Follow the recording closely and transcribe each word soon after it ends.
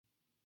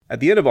At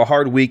the end of a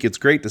hard week, it's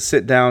great to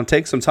sit down,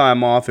 take some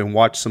time off, and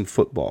watch some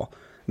football.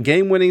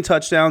 Game-winning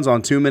touchdowns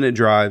on 2-minute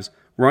drives,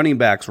 running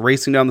backs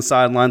racing down the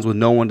sidelines with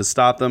no one to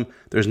stop them.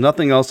 There's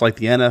nothing else like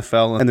the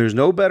NFL, and there's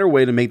no better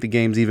way to make the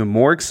games even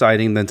more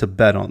exciting than to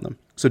bet on them.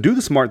 So do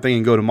the smart thing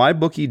and go to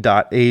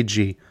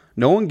mybookie.ag.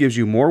 No one gives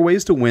you more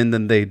ways to win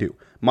than they do.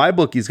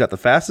 MyBookie's got the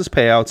fastest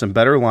payouts and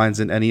better lines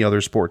than any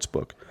other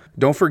sportsbook.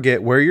 Don't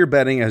forget, where you're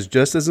betting is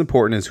just as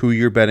important as who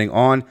you're betting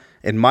on,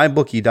 and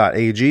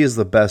mybookie.ag is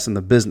the best in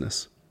the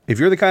business. If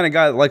you're the kind of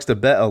guy that likes to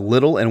bet a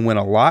little and win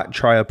a lot,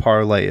 try a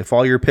parlay. If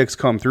all your picks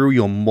come through,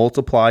 you'll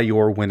multiply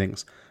your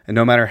winnings. And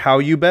no matter how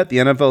you bet, the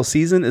NFL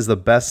season is the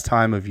best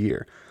time of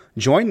year.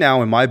 Join now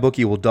and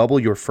MyBookie will double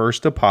your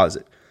first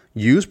deposit.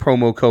 Use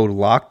promo code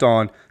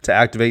LOCKEDON to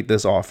activate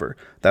this offer.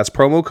 That's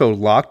promo code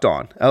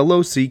LOCKEDON,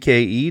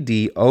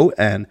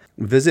 LOCKEDON.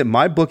 Visit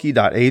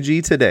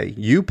mybookie.ag today.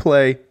 You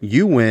play,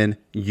 you win,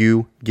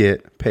 you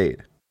get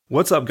paid.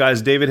 What's up,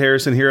 guys? David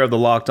Harrison here of the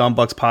Locked On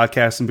Bucs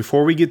podcast. And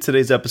before we get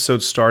today's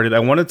episode started, I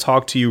want to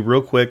talk to you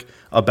real quick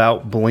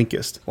about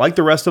Blinkist. Like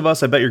the rest of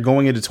us, I bet you're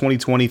going into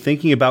 2020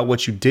 thinking about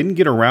what you didn't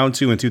get around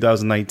to in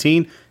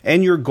 2019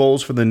 and your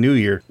goals for the new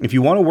year. If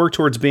you want to work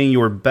towards being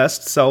your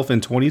best self in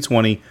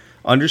 2020,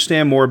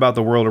 understand more about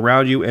the world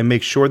around you, and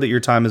make sure that your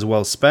time is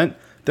well spent,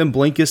 then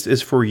Blinkist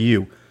is for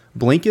you.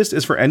 Blinkist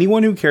is for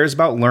anyone who cares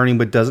about learning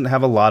but doesn't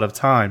have a lot of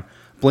time.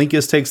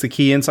 Blinkist takes the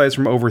key insights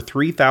from over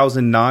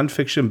 3,000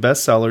 nonfiction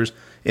bestsellers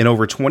in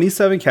over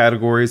 27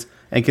 categories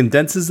and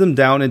condenses them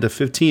down into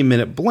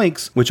 15-minute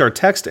blinks, which are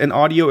text and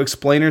audio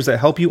explainers that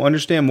help you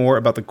understand more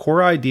about the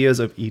core ideas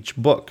of each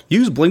book.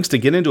 Use blinks to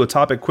get into a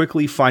topic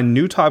quickly, find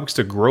new topics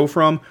to grow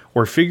from,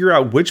 or figure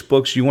out which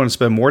books you want to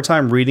spend more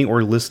time reading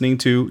or listening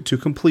to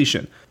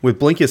completion. With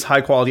Blinkist's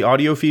high-quality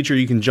audio feature,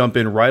 you can jump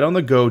in right on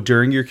the go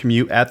during your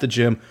commute at the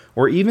gym,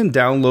 or even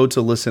download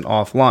to listen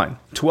offline.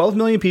 12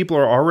 million people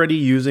are already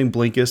using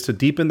Blinkist to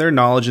deepen their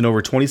knowledge in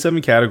over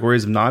 27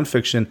 categories of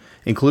nonfiction,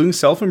 including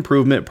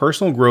self-improvement,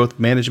 personal growth,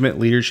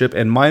 management, leadership,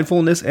 and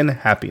mindfulness and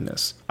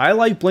happiness. I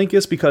like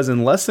Blinkist because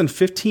in less than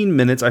 15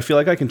 minutes, I feel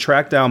like I can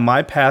track down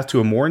my path to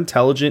a more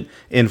intelligent,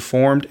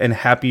 informed, and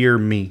happier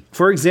me.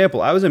 For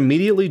example, I was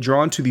immediately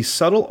drawn to The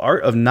Subtle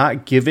Art of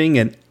Not Giving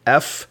an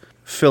F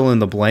Fill in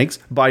the Blanks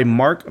by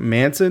Mark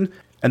Manson,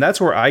 and that's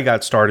where I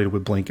got started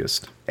with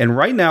Blinkist. And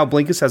right now,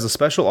 Blinkist has a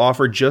special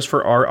offer just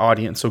for our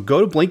audience. So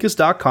go to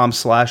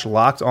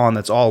Blinkist.com/lockedon.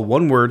 That's all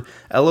one word,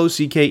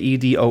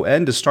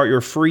 LOCKEDON, to start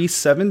your free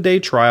 7-day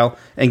trial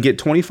and get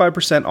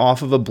 25%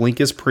 off of a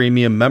Blinkist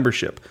premium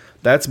membership.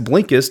 That's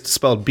Blinkist,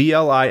 spelled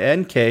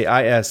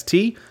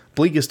BLINKIST,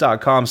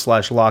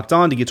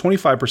 Blinkist.com/lockedon to get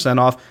 25%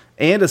 off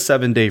and a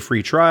 7-day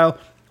free trial.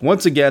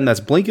 Once again,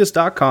 that's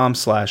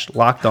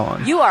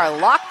Blinkist.com/lockedon. You are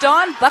Locked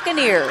On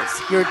Buccaneers,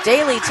 your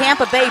daily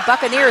Tampa Bay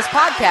Buccaneers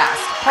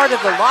podcast, part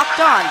of the Locked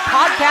On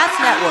Podcast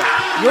Network,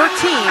 your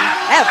team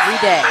every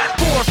day.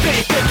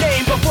 Forfeit the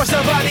game before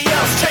somebody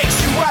else takes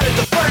you out of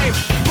the frame.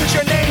 Put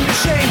your name to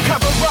shame,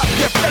 cover up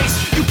your face.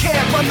 You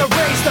can't run the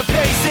race, the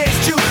pace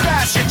is too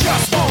fast, you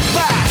just won't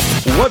last.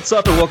 What's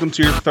up, and welcome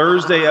to your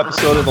Thursday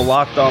episode of the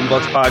Locked On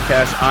Bucs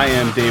podcast. I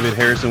am David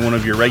Harrison, one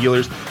of your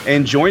regulars,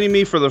 and joining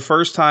me for the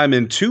first time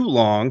in too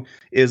long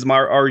is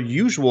our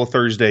usual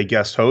Thursday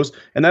guest host,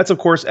 and that's, of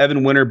course,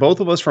 Evan Winter, both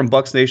of us from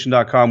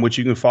BucsNation.com, which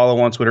you can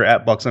follow on Twitter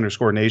at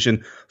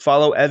Bucs_Nation.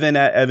 Follow Evan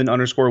at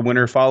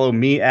Evan_Winter. Follow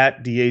me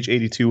at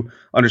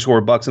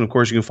DH82_Bucs, and, of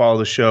course, you can follow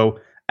the show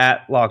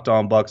at Locked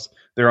On Bucs.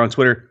 They're on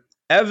Twitter.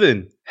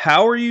 Evan,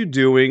 how are you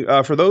doing?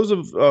 For those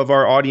of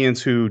our audience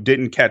who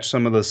didn't catch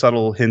some of the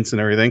subtle hints and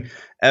everything,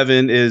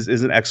 Evan is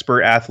an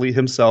expert athlete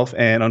himself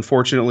and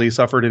unfortunately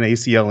suffered an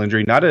ACL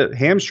injury, not a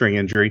hamstring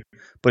injury,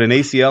 but an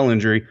ACL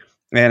injury,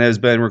 and has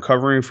been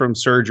recovering from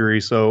surgery.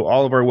 So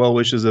all of our well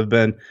wishes have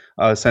been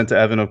sent to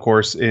Evan, of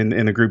course, in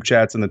the group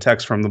chats and the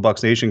text from the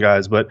Bucs Nation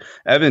guys. But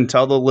Evan,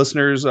 tell the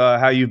listeners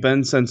how you've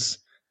been since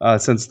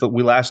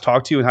we last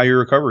talked to you and how your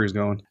recovery is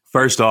going.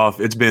 First off,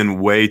 it's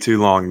been way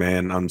too long,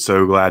 man. I'm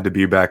so glad to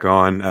be back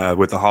on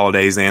with the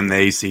holidays and the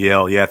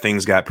ACL. Yeah,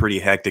 things got pretty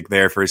hectic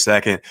there for a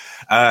second.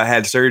 I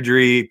had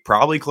surgery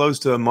probably close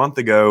to a month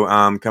ago,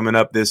 coming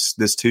up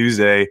this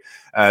Tuesday.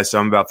 So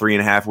I'm about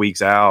 3.5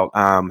 weeks out.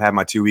 Had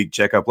my 2-week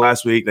checkup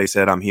last week. They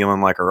said I'm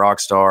healing like a rock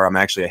star. I'm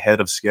actually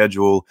ahead of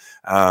schedule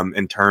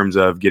in terms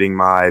of getting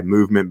my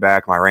movement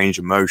back, my range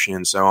of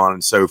motion, so on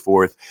and so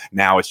forth.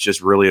 Now it's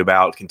just really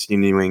about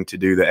continuing to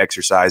do the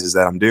exercises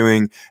that I'm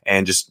doing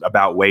and just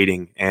about waiting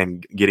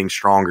and getting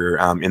stronger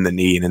in the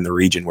knee and in the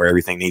region where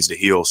everything needs to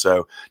heal.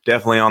 So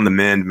definitely on the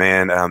mend,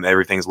 man.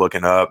 Everything's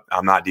looking up.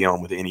 I'm not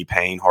dealing with any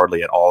pain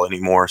hardly at all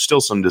anymore.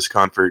 Still some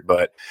discomfort,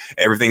 but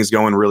everything's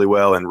going really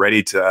well and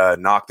ready to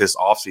knock this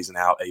offseason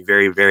out. A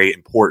very, very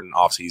important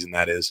offseason,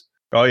 that is.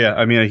 Oh, yeah.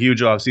 I mean, a huge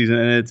offseason,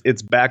 and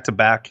it's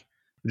back-to-back,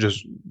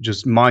 just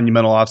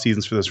monumental off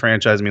seasons for this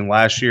franchise. I mean,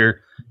 last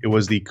year it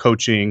was the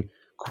coaching,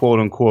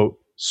 quote-unquote,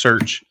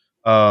 search,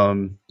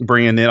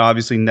 bringing in,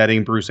 obviously,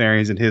 netting Bruce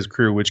Arians and his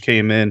crew, which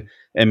came in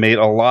and made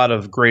a lot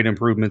of great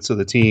improvements to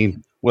the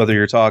team whether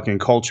you're talking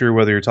culture,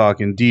 whether you're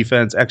talking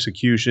defense,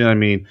 execution. I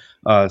mean,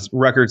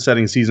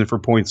 record-setting season for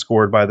points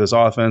scored by this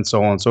offense,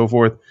 so on and so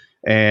forth.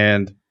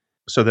 And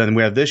so then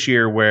we have this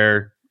year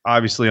where,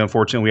 obviously,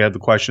 unfortunately, we had the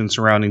questions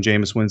surrounding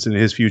Jameis Winston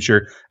and his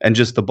future and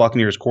just the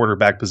Buccaneers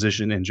quarterback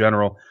position in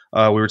general.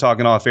 We were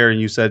talking off air,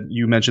 and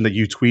you mentioned that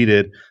you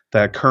tweeted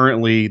that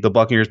currently the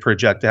Buccaneers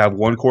project to have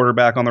one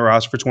quarterback on the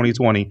roster for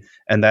 2020,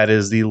 and that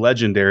is the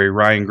legendary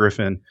Ryan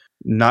Griffin.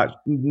 Not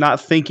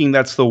thinking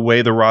that's the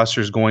way the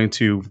roster is going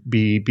to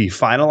be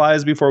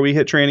finalized before we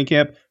hit training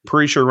camp.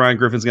 Pretty sure Ryan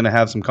Griffin's going to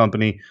have some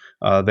company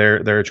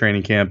there at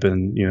training camp,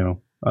 and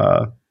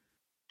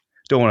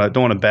don't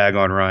want to bag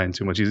on Ryan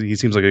too much. He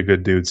seems like a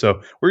good dude,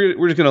 so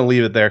we're just going to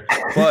leave it there.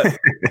 But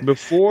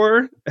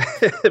before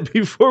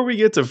we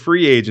get to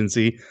free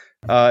agency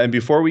and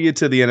before we get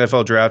to the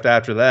NFL draft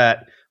after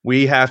that,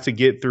 we have to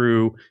get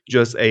through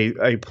just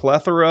a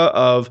plethora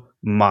of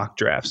mock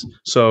drafts.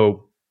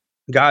 So,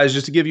 guys,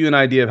 just to give you an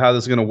idea of how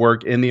this is going to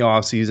work in the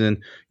offseason,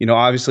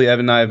 obviously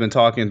Evan and I have been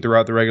talking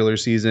throughout the regular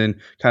season,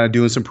 kind of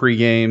doing some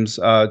pre-games,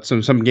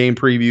 some game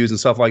previews and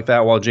stuff like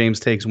that while James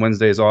takes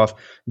Wednesdays off.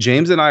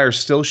 James and I are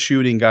still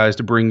shooting, guys,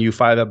 to bring you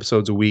 5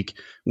 episodes a week.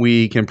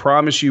 We can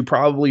promise you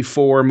probably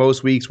 4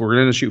 most weeks. We're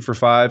going to shoot for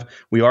 5.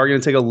 We are going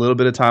to take a little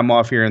bit of time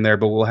off here and there,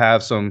 but we'll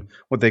have some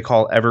what they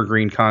call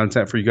evergreen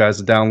content for you guys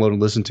to download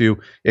and listen to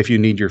if you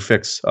need your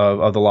fix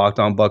of the Locked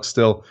On Bucs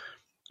still.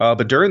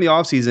 But during the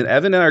offseason,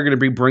 Evan and I are going to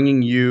be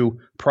bringing you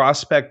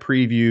prospect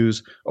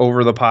previews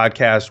over the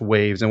podcast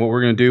waves. And what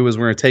we're going to do is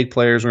we're going to take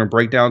players, we're going to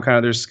break down kind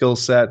of their skill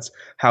sets,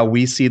 how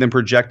we see them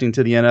projecting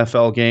to the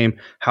NFL game,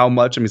 how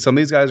much, some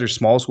of these guys are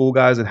small school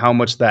guys and how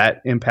much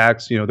that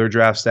impacts, their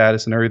draft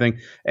status and everything.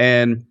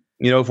 And,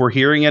 if we're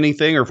hearing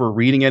anything or if we're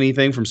reading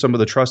anything from some of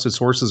the trusted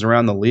sources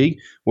around the league,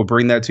 we'll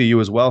bring that to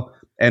you as well.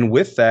 And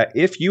with that,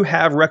 if you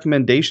have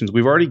recommendations,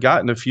 we've already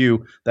gotten a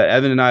few that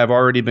Evan and I have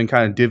already been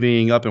kind of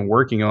divvying up and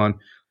working on.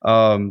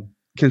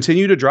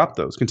 Continue to drop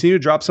those. Continue to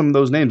drop some of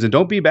those names. And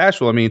don't be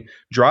bashful.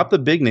 Drop the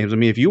big names.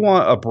 If you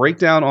want a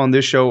breakdown on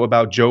this show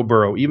about Joe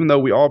Burrow, even though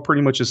we all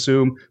pretty much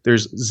assume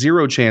there's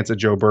 0 chance that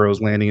Joe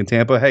Burrow's landing in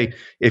Tampa, hey,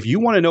 if you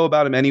want to know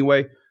about him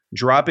anyway,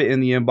 drop it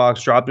in the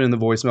inbox, drop it in the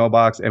voicemail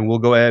box, and we'll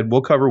go ahead.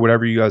 We'll cover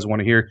whatever you guys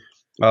want to hear.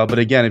 But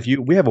again,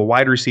 we have a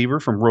wide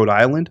receiver from Rhode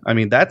Island.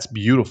 That's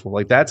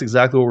beautiful. That's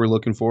exactly what we're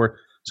looking for.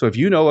 So if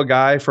you know a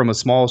guy from a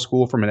small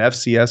school, from an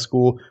FCS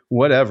school,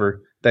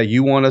 whatever, that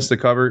you want us to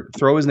cover,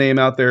 throw his name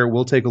out there.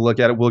 We'll take a look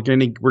at it. We're going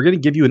to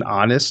give you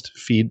honest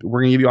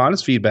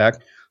feedback.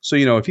 So,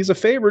 if he's a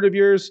favorite of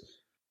yours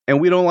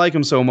and we don't like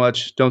him so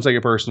much, don't take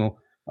it personal.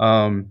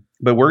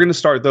 But we're going to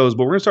start those.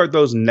 But we're going to start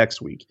those next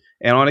week.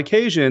 And on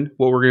occasion,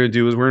 what we're going to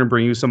do is we're going to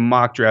bring you some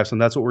mock drafts.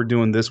 And that's what we're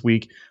doing this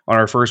week on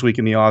our first week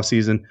in the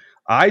offseason.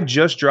 I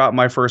just dropped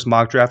my first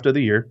mock draft of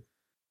the year.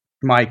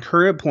 My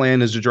current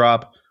plan is to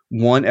drop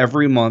one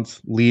every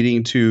month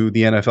leading to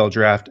the NFL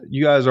draft.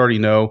 You guys already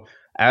know,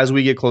 as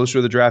we get closer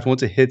to the draft,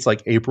 once it hits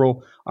like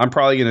April, I'm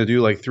probably going to do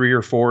like 3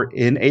 or 4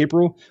 in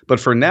April. But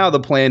for now, the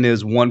plan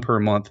is 1 per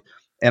month.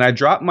 And I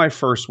dropped my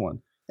first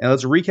one. And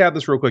let's recap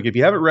this real quick. If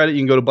you haven't read it, you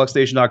can go to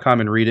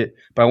buckstation.com and read it.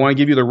 But I want to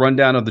give you the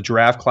rundown of the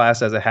draft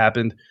class as it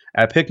happened.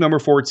 At pick number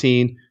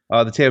 14,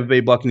 the Tampa Bay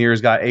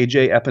Buccaneers got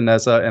A.J.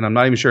 Epinesa, and I'm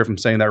not even sure if I'm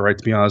saying that right,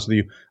 to be honest with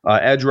you,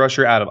 edge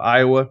rusher out of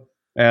Iowa.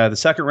 The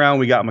second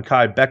round, we got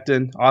Mekhi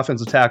Becton,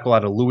 offensive tackle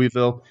out of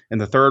Louisville. In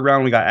the third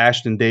round, we got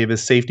Ashton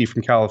Davis, safety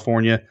from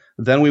California.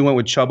 Then we went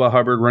with Chuba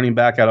Hubbard, running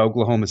back out of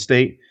Oklahoma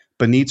State.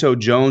 Benito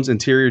Jones,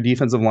 interior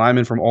defensive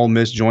lineman from Ole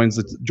Miss, joins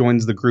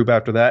the group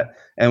after that.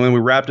 And when we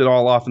wrapped it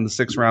all off in the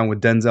sixth round with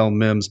Denzel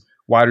Mims,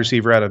 wide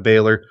receiver out of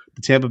Baylor.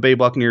 The Tampa Bay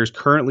Buccaneers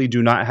currently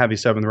do not have a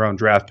 7th-round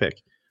draft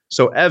pick.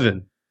 So,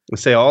 Evan, I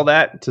say all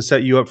that to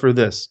set you up for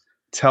this.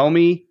 Tell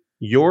me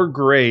your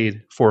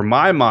grade for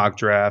my mock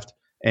draft,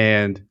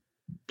 and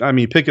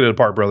pick it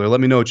apart, brother.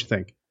 Let me know what you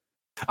think.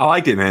 I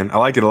liked it, man. I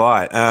liked it a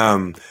lot.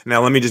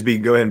 Now, let me just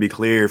go ahead and be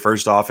clear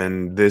first off,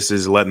 and this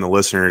is letting the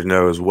listeners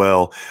know as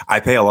well. I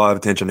pay a lot of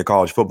attention to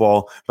college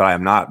football, but I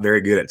am not very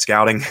good at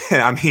scouting.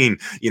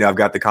 I've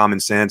got the common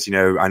sense.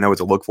 I know what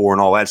to look for and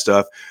all that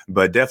stuff,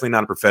 but definitely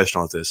not a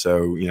professional at this.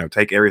 So,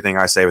 take everything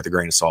I say with a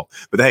grain of salt.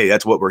 But hey,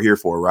 that's what we're here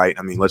for, right?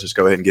 Let's just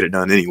go ahead and get it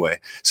done anyway.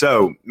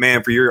 So,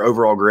 man, for your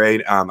overall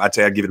grade, I'd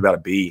say I'd give it about a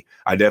B.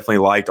 I definitely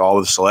liked all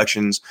of the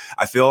selections.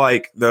 I feel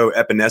like, though,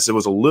 Epinesa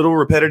was a little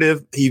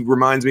repetitive. He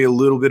reminds me a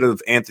little bit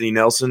of Anthony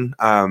Nelson.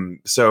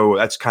 So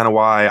that's kind of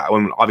why,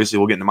 obviously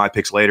we'll get into my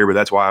picks later, but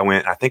that's why I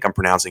went, I think I'm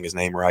pronouncing his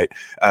name right,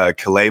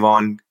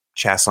 K'Lavon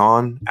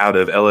Chaisson out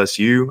of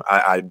LSU.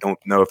 I don't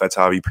know if that's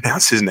how you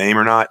pronounce his name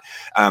or not.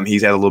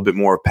 He's had a little bit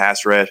more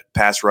pass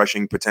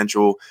rushing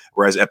potential,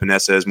 whereas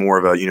Epinesa is more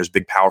of a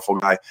big, powerful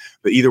guy.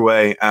 But either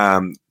way,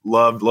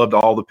 loved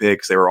all the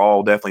picks. They were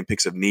all definitely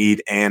picks of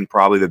need and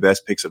probably the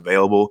best picks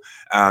available.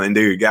 And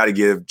dude, you got to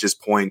give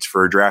just points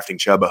for drafting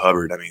Chuba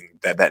Hubbard.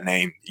 That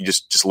name, you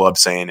just love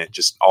saying it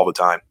just all the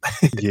time.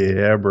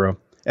 Yeah, bro.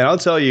 And I'll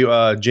tell you,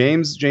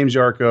 James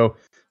Yarko.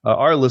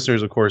 Our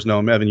listeners, of course, know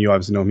him. Evan, you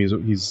obviously know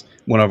him. He's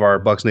one of our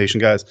Bucks Nation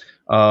guys.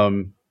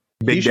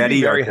 Big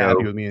Daddy very Yarko.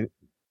 happy with me.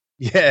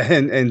 Yeah,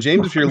 and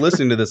James, if you're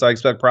listening to this, I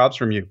expect props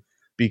from you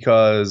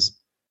because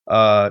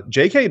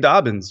J.K.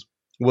 Dobbins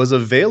was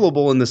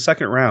available in the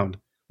second round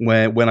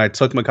when I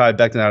took Mekhi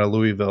Becton out of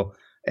Louisville.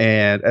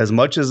 And as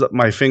much as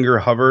my finger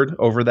hovered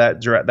over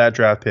that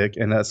draft pick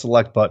and that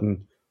select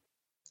button,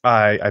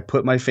 I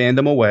put my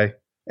fandom away.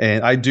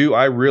 And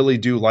I really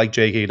do like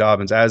J.K.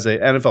 Dobbins as an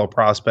NFL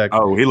prospect.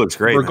 Oh, he looks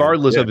great,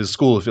 regardless of his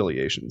school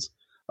affiliations.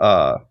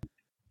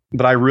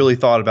 But I really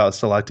thought about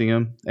selecting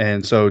him.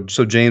 And so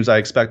James, I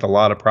expect a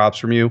lot of props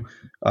from you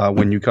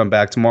when you come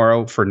back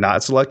tomorrow for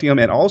not selecting him.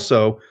 And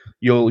also,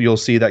 you'll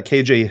see that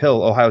KJ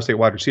Hill, Ohio State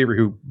wide receiver,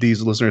 who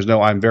these listeners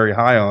know I'm very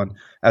high on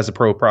as a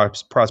pro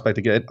prospect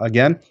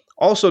again,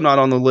 also not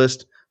on the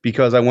list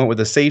because I went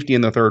with a safety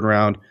in the third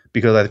round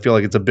because I feel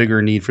like it's a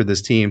bigger need for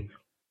this team.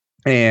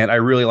 And I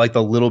really like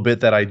the little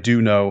bit that I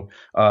do know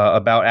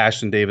about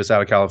Ashton Davis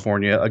out of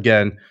California.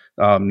 Again,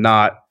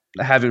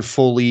 haven't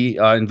fully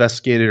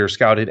investigated or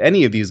scouted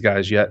any of these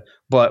guys yet.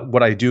 But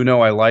what I do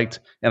know I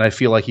liked, and I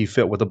feel like he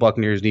fit what the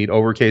Buccaneers need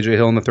over KJ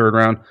Hill in the third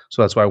round.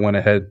 So that's why I went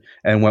ahead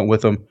and went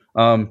with him.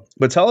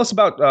 But tell us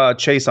about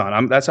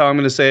Chason. That's how I'm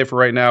going to say it for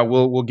right now.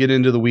 We'll get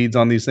into the weeds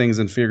on these things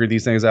and figure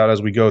these things out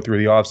as we go through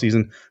the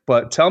offseason.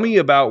 But tell me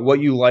about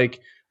what you like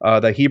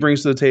that he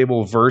brings to the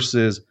table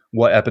versus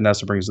what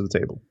Epinesa brings to the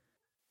table.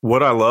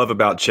 What I love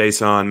about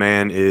Chason,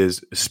 man,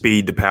 is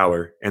speed to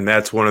power. And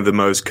that's one of the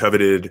most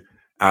coveted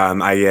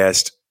I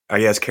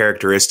guess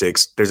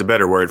characteristics. There's a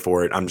better word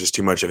for it. I'm just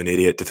too much of an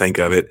idiot to think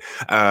of it.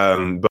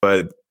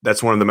 But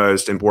that's one of the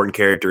most important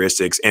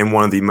characteristics and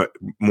one of the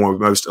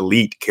most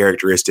elite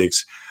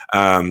characteristics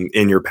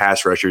in your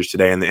pass rushers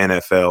today in the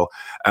NFL.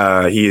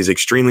 He is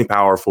extremely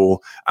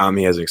powerful.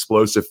 He has an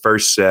explosive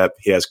first step.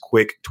 He has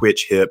quick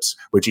twitch hips,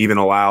 which even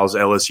allows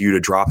LSU to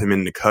drop him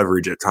into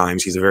coverage at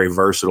times. He's a very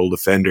versatile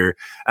defender.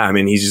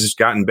 And he's just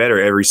gotten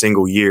better every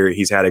single year.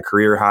 He's had a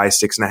career high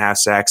 6.5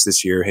 sacks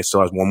this year. He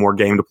still has one more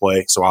game to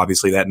play. So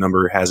obviously that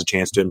number has a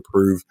chance to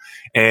improve.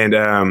 And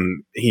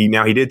he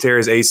did tear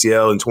his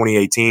ACL in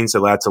 2018.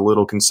 So that's a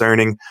little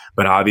concerning,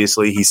 but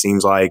obviously he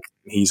seems like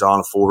he's on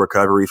a full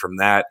recovery from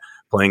that,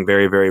 playing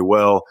very, very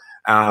well.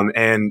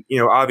 And,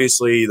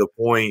 obviously the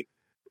point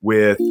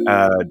with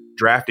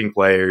drafting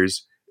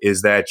players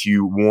is that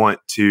you want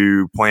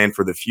to plan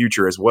for the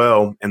future as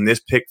well. And this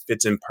pick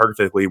fits in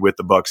perfectly with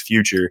the Bucs'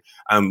 future.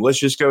 Let's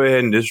just go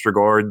ahead and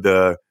disregard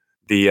the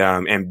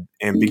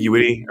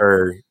ambiguity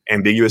or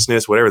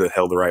ambiguousness, whatever the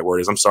hell the right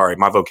word is. I'm sorry.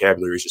 My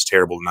vocabulary is just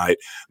terrible tonight.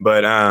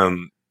 But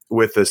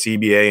with the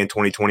CBA in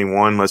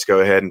 2021, let's go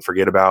ahead and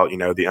forget about,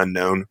 the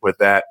unknown with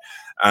that.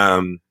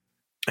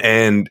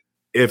 And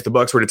if the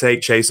Bucs were to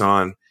take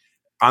Chason,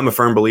 I'm a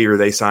firm believer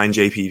they sign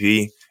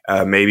JPP,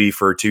 maybe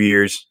for 2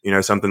 years,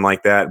 something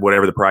like that,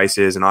 whatever the price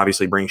is, and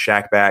obviously bring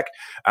Shaq back.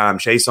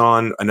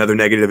 Chason, another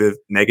negative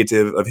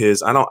of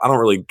his. I don't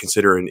really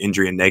consider an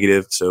injury a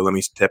negative, so let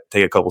me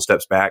take a couple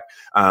steps back.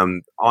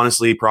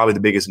 Honestly, probably the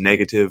biggest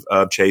negative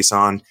of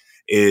Chason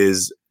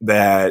is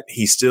that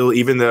he still,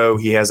 even though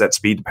he has that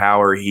speed to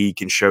power, he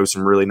can show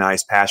some really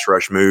nice pass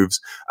rush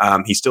moves.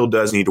 He still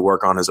does need to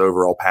work on his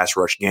overall pass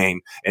rush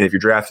game. And if you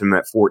draft him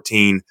at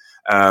 14,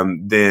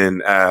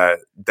 then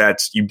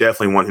you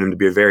definitely want him to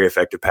be a very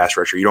effective pass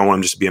rusher. You don't want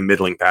him just to be a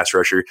middling pass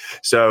rusher.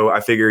 So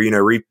I figure,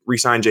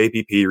 re-sign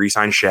JPP,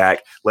 re-sign Shaq,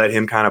 let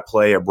him kind of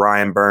play a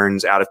Brian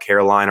Burns out of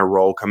Carolina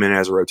role, come in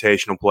as a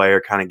rotational player,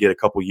 kind of get a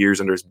couple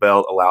years under his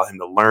belt, allow him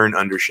to learn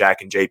under Shaq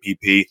and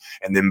JPP.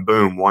 And then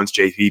boom, once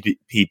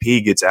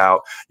JPP gets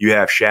out, you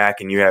have Shaq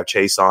and you have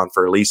Chason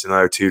for at least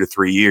another 2 to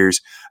 3 years.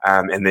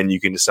 And then you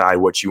can decide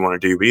what you want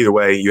to do. But either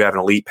way, you have an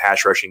elite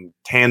pass rushing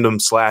tandem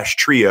 /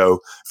 trio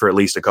for at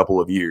least a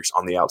couple of years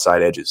on the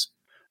outside edges.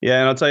 Yeah,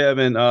 and I'll tell you,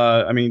 Evan,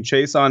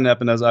 Chason and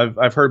Epinesa,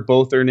 I've heard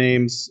both their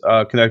names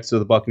connected to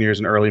the Buccaneers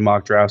in early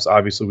mock drafts.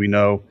 Obviously, we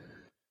know,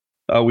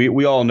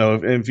 we all know,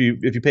 if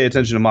you pay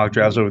attention to mock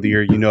drafts over the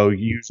year,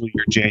 usually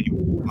your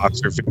January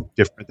mocks are very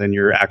different than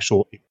your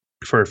actual,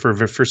 for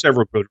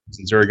several good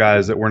reasons. There are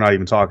guys that we're not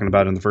even talking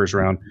about in the first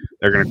round.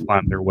 They're going to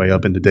climb their way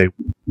up into day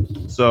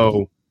one.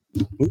 So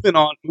moving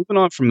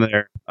on from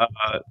there,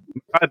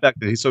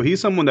 so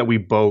he's someone that we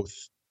both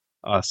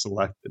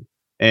selected.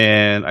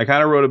 And I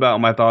kind of wrote about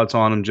my thoughts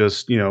on him.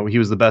 Just, he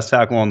was the best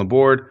tackle on the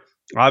board.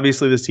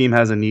 Obviously, this team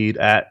has a need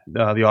at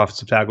the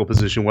offensive tackle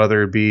position,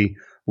 whether it be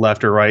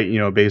left or right,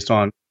 based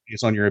on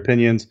your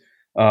opinions.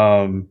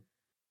 And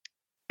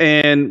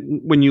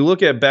when you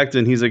look at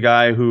Becton, he's a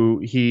guy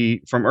who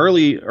from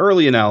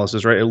early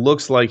analysis, right, it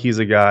looks like he's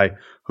a guy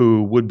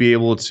who would be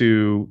able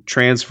to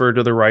transfer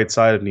to the right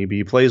side if need be.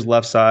 He plays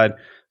left side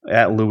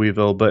at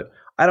Louisville, but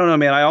I don't know,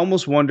 man. I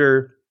almost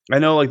wonder. I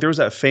know, there was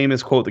that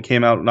famous quote that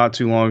came out not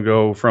too long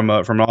ago from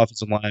an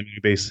offensive lineman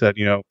who basically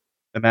said,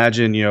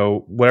 imagine,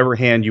 whatever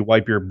hand you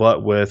wipe your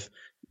butt with,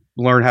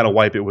 learn how to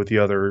wipe it with the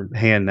other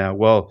hand now.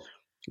 Well,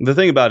 the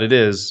thing about it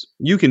is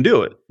you can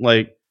do it.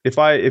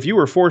 If you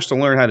were forced to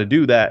learn how to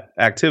do that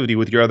activity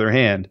with your other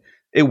hand,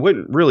 it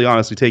wouldn't really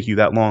honestly take you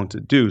that long to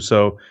do.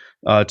 So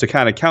to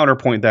kind of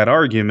counterpoint that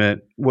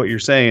argument, what you're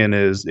saying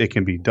is it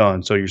can be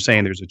done. So you're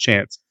saying there's a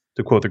chance,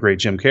 to quote the great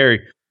Jim Carrey.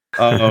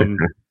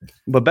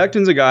 But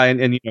Becton's a guy,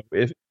 and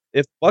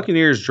if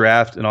Buccaneers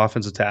draft an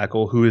offensive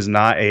tackle who is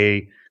not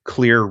a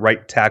clear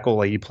right tackle,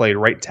 like he played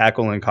right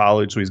tackle in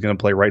college, so he's going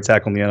to play right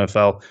tackle in the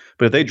NFL.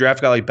 But if they draft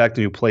a guy like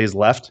Becton who plays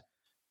left,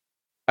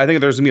 I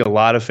think there's going to be a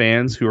lot of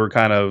fans who are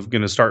kind of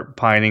going to start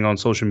pining on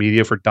social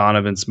media for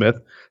Donovan Smith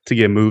to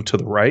get moved to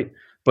the right.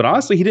 But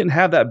honestly, he didn't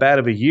have that bad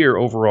of a year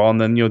overall.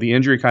 And then, the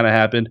injury kind of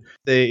happened.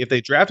 If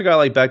they draft a guy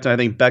like Becton, I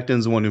think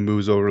Becton's the one who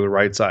moves over to the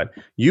right side.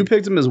 You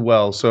picked him as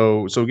well.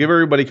 So give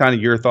everybody kind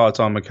of your thoughts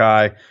on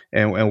Mekhi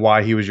and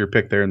why he was your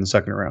pick there in the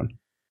second round.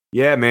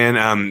 Yeah,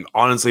 man.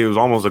 Honestly, it was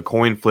almost a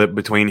coin flip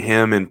between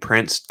him and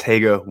Prince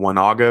Tega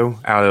Wanago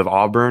out of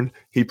Auburn.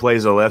 He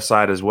plays the left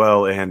side as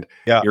well. And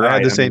yeah, you're right. I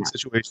had the same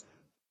situation.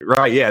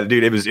 Right. Yeah,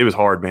 dude, it was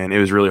hard, man. It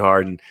was really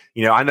hard. And,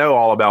 I know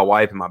all about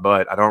wiping my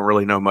butt. I don't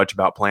really know much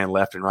about playing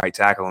left and right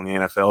tackle in the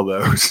NFL,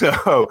 though.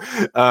 So,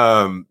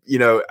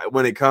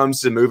 when it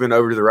comes to moving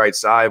over to the right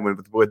side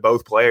with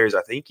both players,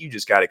 I think you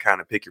just got to kind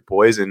of pick your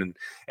poison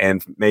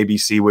and maybe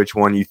see which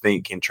one you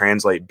think can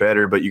translate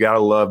better. But you got to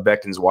love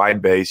Becton's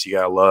wide base. You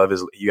got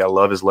to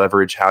love his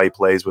leverage, how he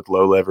plays with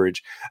low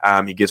leverage.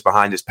 He gets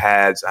behind his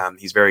pads.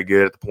 He's very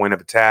good at the point of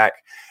attack.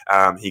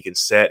 He can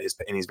set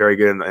and he's very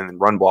good in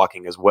run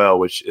blocking as well,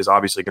 which is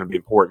obviously going to be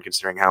important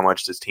considering how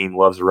much this team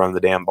loves to run the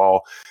damn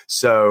ball.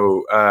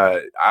 So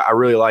I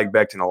really like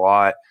Becton a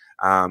lot.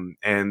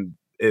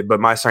 But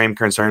my same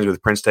concerns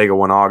with Prince Tega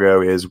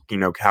Wanago is,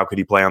 how could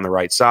he play on the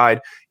right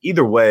side?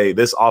 Either way,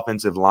 this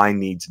offensive line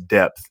needs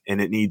depth, and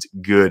it needs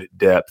good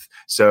depth.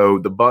 So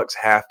the Bucs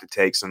have to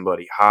take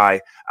somebody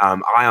high.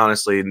 I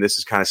honestly, and this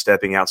is kind of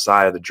stepping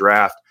outside of the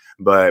draft,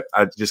 but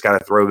I just got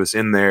to throw this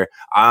in there.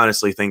 I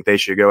honestly think they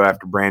should go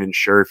after Brandon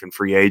Scherf in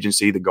free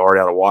agency, the guard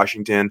out of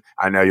Washington.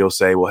 I know you'll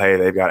say, well, hey,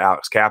 they've got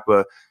Alex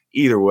Kappa.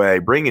 Either way,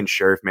 bring in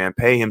Scherf, man.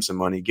 Pay him some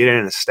money. Get in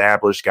an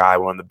established guy,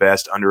 one of the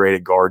best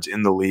underrated guards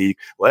in the league.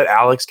 Let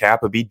Alex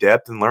Kappa be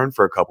depth and learn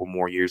for a couple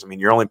more years. I mean,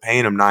 you're only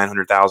paying him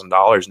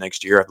 $900,000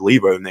 next year, I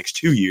believe, over the next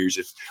 2 years.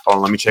 Hold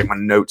on, let me check my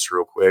notes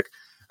real quick.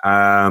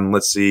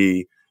 Let's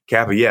see.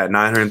 Kappa,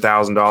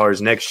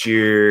 $900,000 next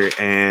year,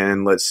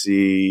 and let's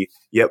see,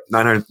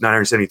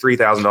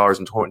 $973,000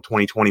 in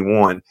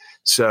 2021.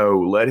 So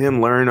let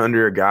him learn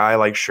under a guy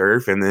like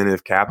Scherf, and then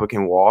if Kappa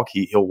can walk,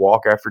 he'll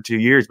walk after 2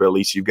 years. But at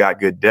least you've got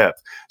good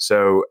depth.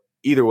 So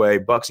either way,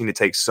 Bucs need to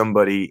take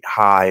somebody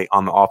high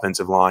on the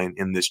offensive line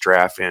in this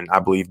draft, and I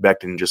believe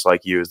Becton, just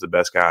like you, is the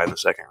best guy in the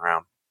second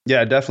round.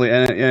 Yeah, definitely.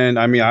 And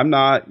I mean, I'm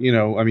not,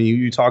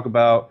 you talk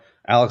about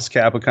Alex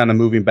Kappa kind of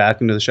moving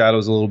back into the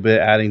shadows a little bit,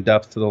 adding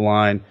depth to the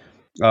line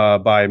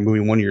by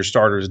moving one of your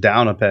starters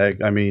down a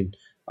peg. I mean,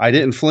 I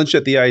didn't flinch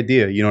at the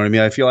idea. You know what I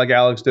mean? I feel like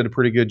Alex did a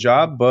pretty good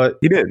job, but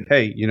he did.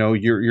 Hey,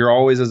 you're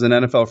always, as an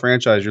NFL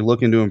franchise, you're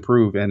looking to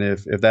improve. And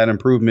if that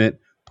improvement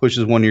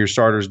pushes one of your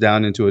starters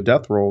down into a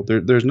depth role,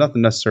 there's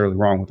nothing necessarily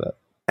wrong with that.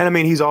 And I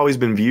mean, he's always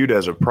been viewed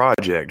as a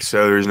project,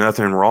 so there's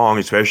nothing wrong,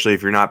 especially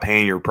if you're not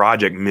paying your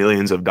project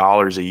millions of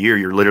dollars a year.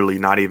 You're literally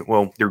not even,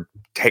 well, you're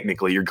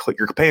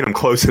paying him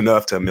close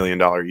enough to $1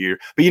 million a year,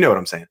 but you know what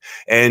I'm saying.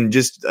 And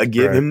just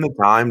give him the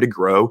time to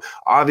grow.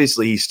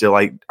 Obviously, he's still,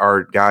 like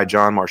our guy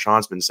John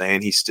Marchand's been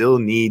saying, he still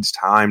needs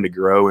time to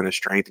grow in a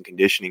strength and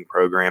conditioning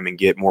program and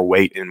get more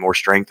weight and more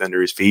strength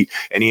under his feet.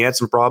 And he had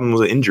some problems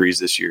with injuries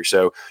this year,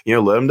 so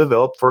let him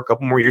develop for a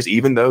couple more years.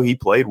 Even though he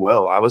played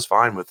well, I was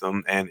fine with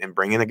him and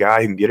bring in a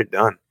guy who can get it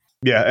done.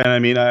 Yeah, and I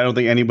mean, I don't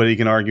think anybody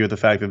can argue with the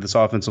fact that this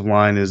offensive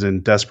line is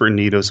in desperate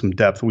need of some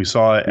depth. We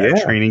saw it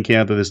at training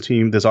camp that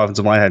this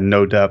offensive line had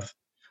no depth.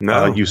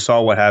 No. You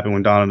saw what happened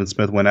when Donovan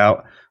Smith went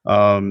out.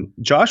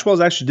 Josh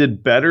Wells actually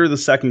did better the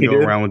second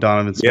go-around with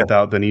Donovan Smith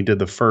out than he did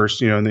the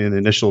first, in the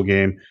initial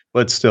game.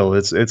 But still,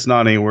 it's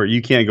not anywhere.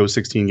 You can't go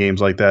 16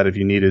 games like that if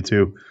you needed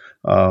to.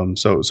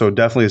 So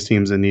definitely his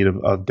team's in need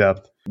of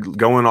depth.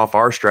 Going off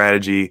our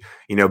strategy,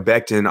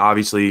 Becton,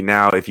 obviously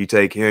now if you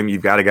take him,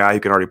 you've got a guy who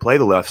can already play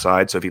the left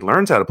side. So if he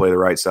learns how to play the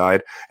right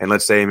side, and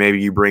let's say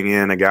maybe you bring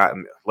in a guy,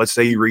 let's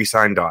say you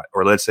re-sign Dot,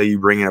 or let's say you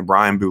bring in a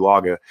Brian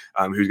Bulaga,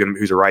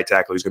 who's a right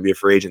tackle, who's going to be a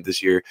free agent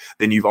this year,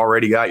 then you've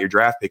already got your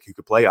draft pick who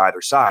could play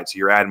either side. So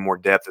you're adding more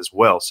depth as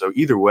well. So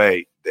either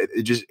way,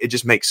 it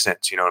just makes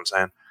sense. You know what I'm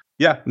saying?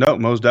 Yeah, no,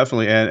 most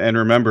definitely. And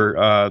remember,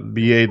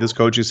 BA, this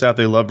coaching staff,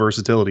 they love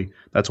versatility.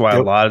 That's why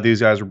a lot of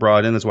these guys were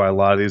brought in. That's why a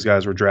lot of these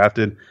guys were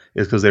drafted,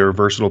 is because they were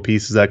versatile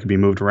pieces that could be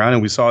moved around.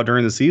 And we saw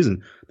during the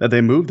season that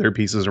they moved their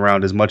pieces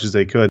around as much as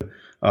they could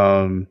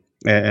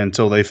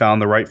until they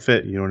found the right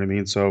fit. You know what I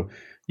mean? So,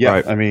 yeah,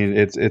 right. I mean,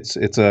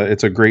 it's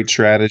a great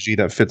strategy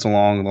that fits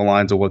along the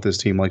lines of what this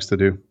team likes to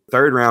do.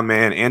 Third round,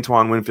 man,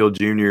 Antoine Winfield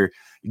Jr.,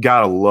 you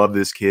gotta love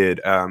this kid.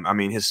 I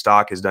mean, his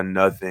stock has done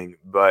nothing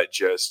but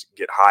just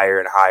get higher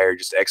and higher,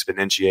 just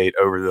exponentiate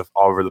over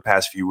the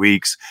past few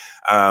weeks.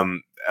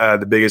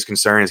 The biggest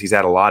concern is he's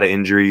had a lot of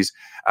injuries.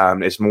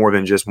 It's more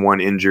than just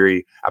one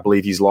injury. I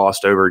believe he's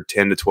lost over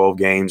 10 to 12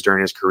 games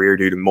during his career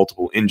due to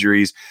multiple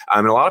injuries.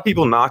 And a lot of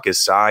people knock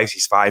his size.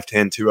 He's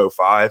 5'10",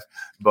 205.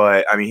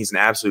 But, I mean, he's an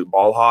absolute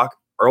ball hawk.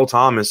 Earl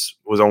Thomas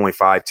was only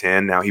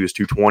 5'10". Now he was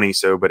 220.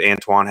 But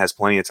Antoine has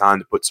plenty of time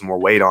to put some more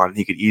weight on.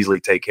 He could easily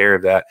take care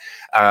of that.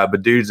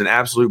 But dude's an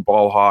absolute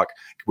ball hawk.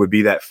 Would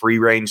be that free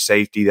range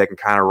safety that can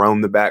kind of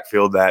roam the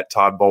backfield that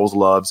Todd Bowles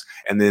loves.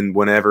 And then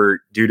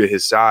whenever, due to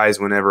his size,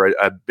 whenever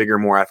a bigger,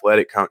 more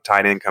athletic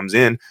tight end comes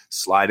in,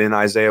 slide in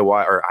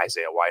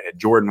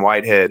Jordan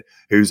Whitehead,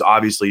 who's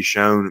obviously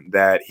shown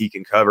that he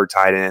can cover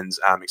tight ends,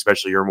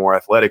 especially your more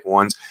athletic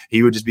ones.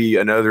 He would just be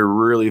another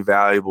really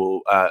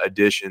valuable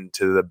addition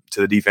to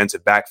the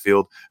defensive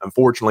backfield.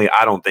 Unfortunately,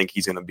 I don't think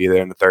he's going to be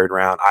there in the third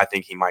round. I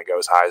think he might go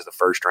as high as the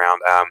first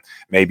round,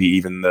 maybe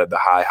even the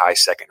high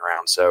second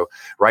round. So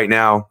right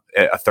now,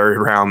 a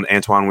third round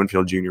Antoine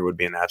Winfield Jr. would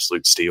be an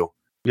absolute steal.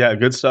 Yeah,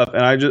 good stuff.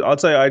 And I'll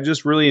tell you, I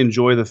just really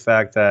enjoy the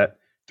fact that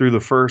through the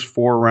first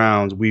 4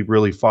 rounds, we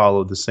really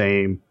followed the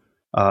same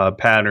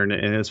pattern.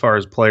 And as far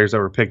as players that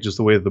were picked, just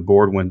the way that the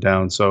board went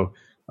down. So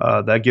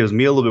that gives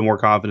me a little bit more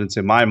confidence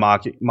in my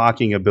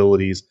mocking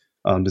abilities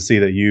to see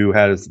that you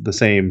had the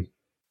same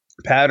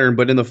pattern.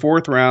 But in the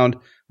 4th round,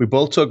 we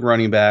both took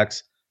running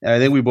backs. And I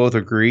think we both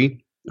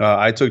agree.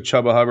 I took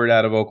Chuba Hubbard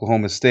out of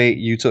Oklahoma State.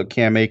 You took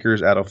Cam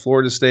Akers out of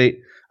Florida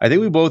State. I think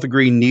we both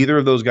agree neither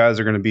of those guys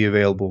are going to be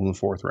available in the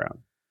 4th round.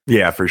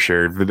 Yeah, for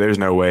sure. There's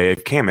no way.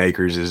 If Cam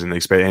Akers isn't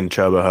expected and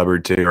Chuba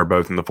Hubbard too are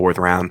both in the 4th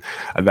round,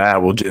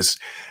 that will just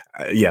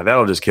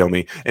that'll just kill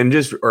me. And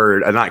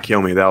not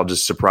kill me, that'll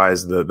just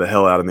surprise the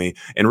hell out of me.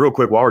 And real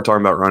quick, while we're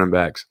talking about running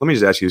backs, let me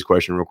just ask you this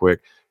question real quick.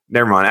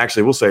 Never mind.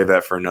 Actually, we'll save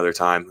that for another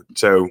time.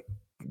 So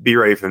be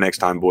ready for the next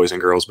time, boys and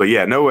girls. But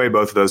yeah, no way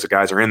both of those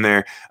guys are in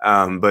there.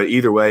 But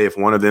either way, if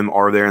one of them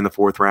are there in the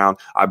 4th round,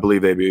 I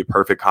believe they'd be a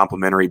perfect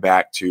complementary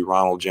back to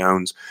Ronald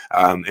Jones.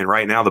 And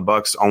right now, the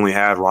Bucs only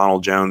have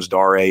Ronald Jones,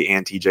 Dare,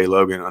 and TJ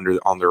Logan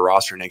on their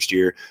roster next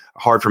year.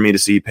 Hard for me to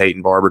see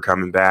Peyton Barber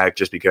coming back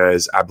just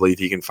because I believe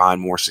he can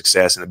find more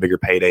success and a bigger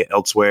payday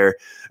elsewhere.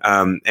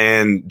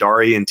 And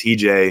Dare and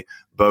TJ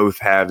both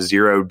have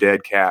 0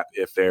 dead cap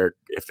if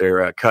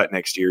they're cut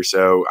next year.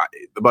 So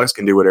the Bucs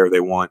can do whatever they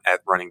want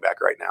at running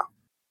back right now.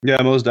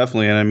 Yeah, most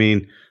definitely. And I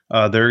mean,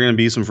 there are going to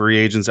be some free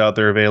agents out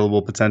there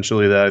available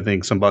potentially that I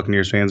think some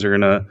Buccaneers fans are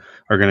gonna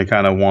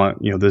kind of want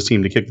this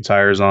team to kick the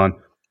tires on.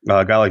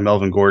 A guy like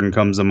Melvin Gordon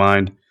comes to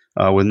mind.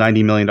 With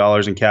 $90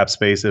 million in cap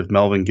space, if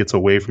Melvin gets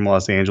away from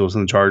Los Angeles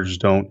and the Chargers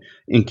don't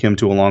ink him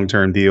to a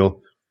long-term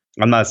deal,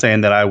 I'm not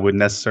saying that I would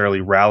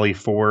necessarily rally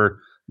for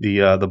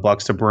the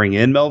Bucs to bring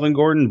in Melvin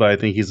Gordon, but I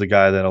think he's a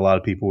guy that a lot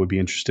of people would be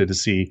interested to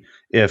see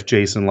if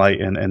Jason Light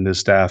and this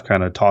staff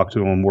kind of talk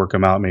to him, work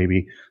him out,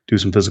 maybe do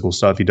some physical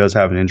stuff. He does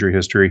have an injury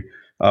history.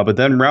 But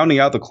then rounding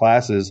out the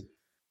classes,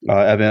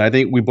 Evan, I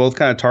think we both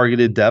kind of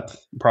targeted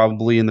depth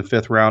probably in the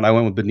 5th round. I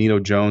went with Benito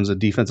Jones, a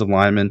defensive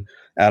lineman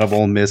out of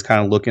Ole Miss,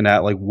 kind of looking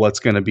at like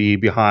what's going to be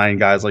behind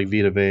guys like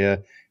Vita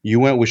Vea. You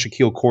went with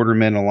Shaquille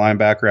Quarterman, a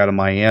linebacker out of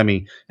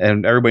Miami,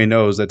 and everybody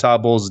knows that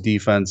Todd Bowles'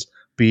 defense,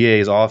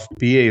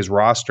 BA's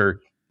roster,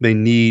 they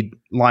need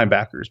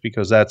linebackers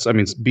because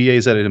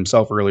BA said it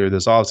himself earlier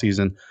this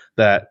offseason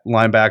that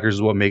linebackers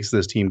is what makes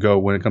this team go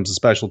when it comes to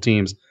special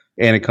teams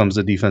and it comes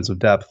to defensive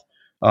depth.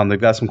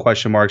 They've got some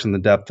question marks in the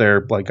depth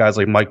there, like guys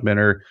like Mike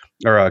Minner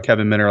or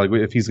Kevin Minner,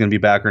 like if he's going to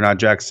be back or not.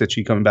 Jack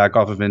Sitchie coming back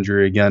off of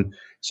injury again.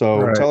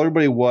 So Tell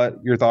everybody what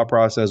your thought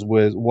process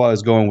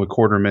was going with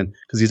Quarterman,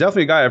 because he's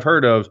definitely a guy I've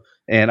heard of,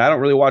 and I don't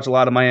really watch a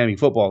lot of Miami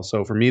football.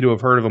 So for me to have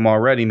heard of him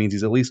already means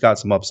he's at least got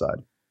some upside.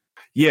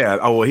 Yeah.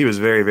 Oh, well, he was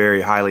very,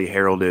 very highly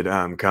heralded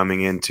coming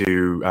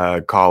into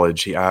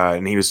college.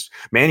 And he was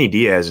Manny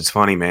Diaz. It's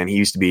funny, man. He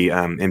used to be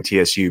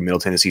MTSU, Middle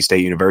Tennessee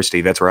State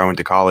University. That's where I went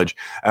to college.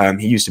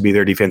 He used to be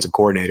their defensive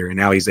coordinator, and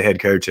now he's the head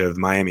coach of the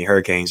Miami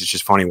Hurricanes. It's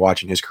just funny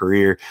watching his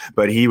career.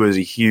 But he was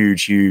a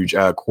huge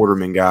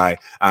Quarterman guy.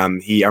 I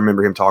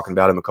remember him talking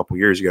about him a couple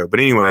years ago. But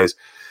anyways,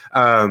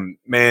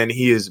 man,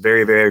 he is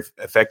very, very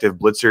effective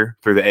blitzer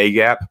through the A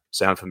gap.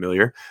 Sound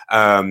familiar?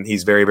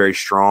 He's very, very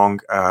strong.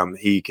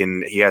 He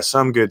has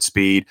some good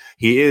speed.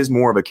 He is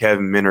more of a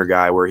Kevin Minner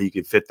guy where he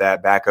could fit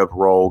that backup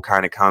role,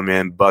 kind of come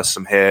in, bust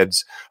some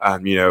heads.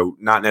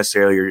 Not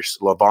necessarily your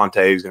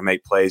Levante who's going to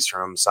make plays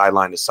from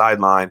sideline to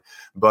sideline,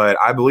 but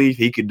I believe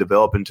he could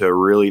develop into a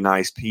really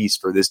nice piece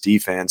for this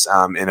defense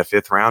in a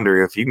 5th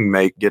rounder. If you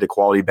can get a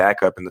quality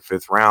backup in the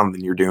 5th round,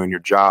 then you're doing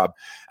your job.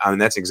 And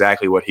that's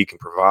exactly what he can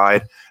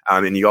provide.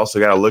 And you also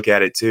got to look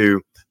at it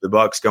too. The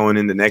Bucs going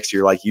into next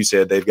year, like you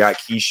said, they've got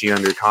Keishi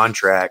under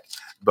contract.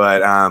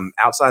 But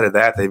outside of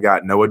that, they've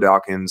got Noah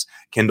Dawkins,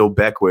 Kendall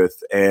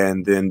Beckwith,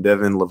 and then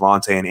Devin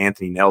Levante and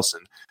Anthony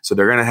Nelson. So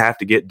they're going to have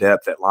to get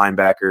depth at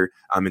linebacker.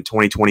 In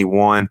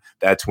 2021,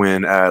 that's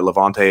when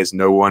Levante is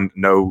no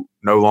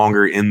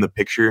longer in the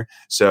picture.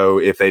 So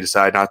if they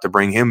decide not to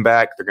bring him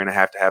back, they're going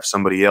to have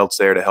somebody else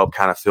there to help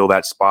kind of fill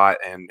that spot.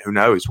 And who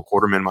knows,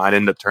 Quarterman might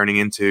end up turning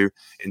into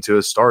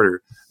a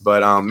starter.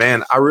 But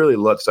man, I really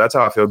love. So that's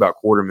how I feel about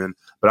Quarterman.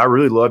 But I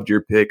really loved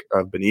your pick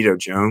of Benito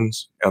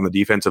Jones on the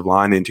defensive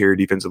line, the interior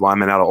defensive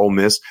lineman out of Ole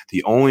Miss.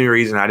 The only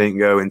reason I didn't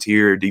go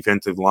interior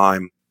defensive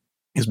line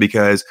is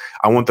because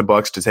I want the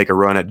Bucs to take a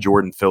run at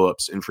Jordan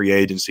Phillips in free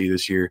agency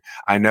this year.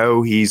 I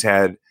know he's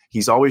had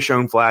He's always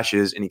shown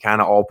flashes, and he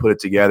kind of all put it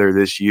together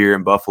this year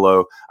in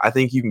Buffalo. I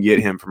think you can get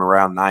him from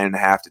around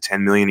 $9.5 to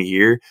 $10 million a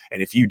year,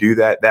 and if you do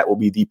that, that will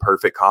be the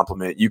perfect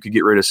complement. You could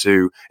get rid of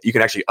Sue. You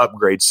can actually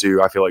upgrade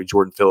Sue. I feel like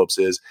Jordan Phillips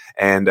is,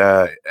 and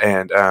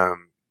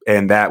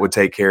that would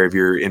take care of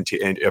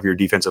your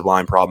defensive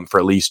line problem for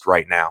at least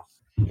right now.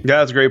 Yeah,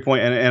 that's a great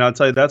point. And I'll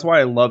tell you, that's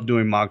why I love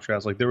doing mock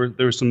drafts. Like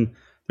there's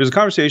a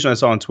conversation I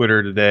saw on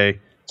Twitter today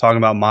talking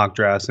about mock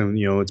drafts, and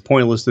it's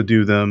pointless to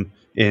do them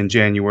in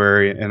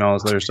January and all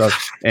this other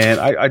stuff. And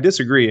I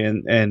disagree.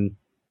 And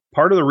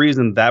part of the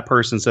reason that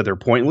person said they're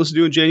pointless to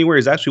do in January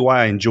is actually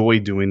why I enjoy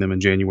doing them in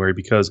January,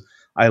 because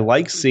I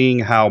like seeing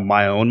how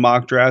my own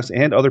mock drafts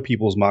and other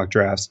people's mock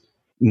drafts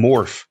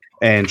morph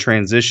and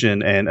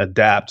transition and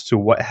adapt to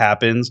what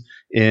happens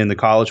in the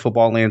college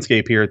football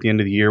landscape here at the end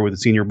of the year with the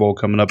Senior Bowl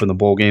coming up and the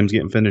bowl games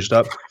getting finished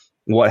up.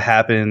 What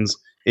happens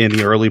in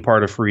the early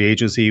part of free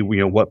agency,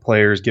 what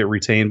players get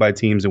retained by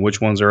teams and which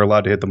ones are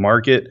allowed to hit the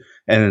market,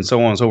 and then so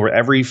on and so forth.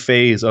 Every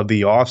phase of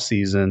the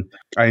offseason,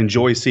 I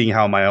enjoy seeing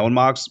how my own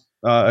mocks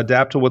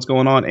adapt to what's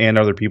going on and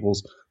other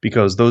people's,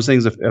 because those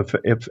things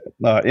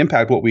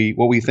impact what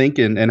we think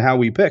and how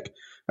we pick.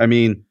 I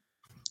mean,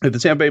 if the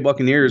Tampa Bay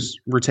Buccaneers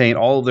retain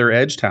all of their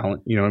edge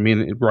talent,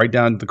 right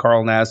down to the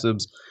Carl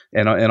Nassibs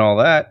and all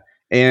that,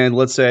 and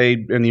let's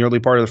say in the early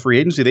part of the free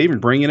agency, they even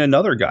bring in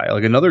another guy,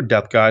 like another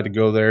depth guy to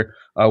go there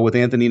with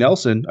Anthony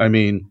Nelson. I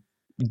mean,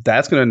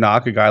 that's going to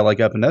knock a guy like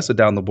Epinesa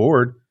down the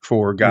board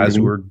for guys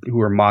who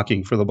are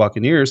mocking for the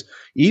Buccaneers,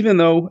 even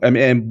though,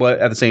 but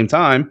at the same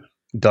time,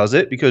 does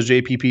it because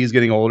JPP is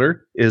getting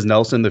older? Is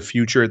Nelson the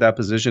future at that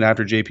position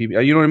after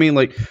JPP? You know what I mean?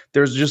 Like,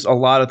 there's just a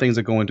lot of things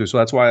that go into it. So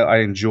that's why I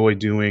enjoy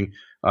doing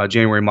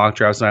January mock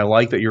drafts, and I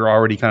like that you're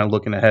already kind of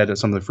looking ahead at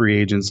some of the free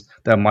agents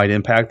that might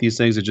impact these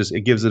things.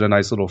 It gives it a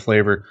nice little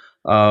flavor.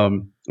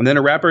 And then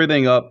to wrap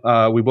everything up,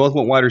 we both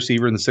went wide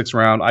receiver in the 6th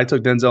round. I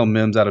took Denzel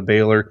Mims out of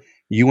Baylor.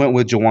 You went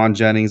with Jawan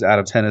Jennings out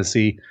of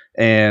Tennessee.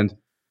 And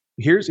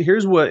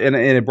here's what, and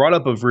it brought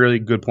up a really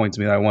good point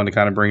to me that I wanted to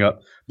kind of bring up,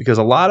 because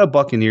a lot of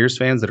Buccaneers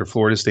fans that are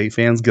Florida State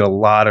fans get a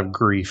lot of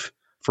grief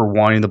for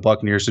wanting the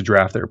Buccaneers to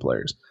draft their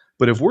players.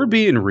 But if we're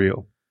being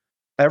real,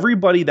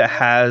 everybody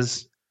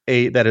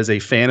that is a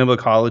fan of a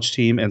college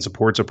team and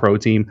supports a pro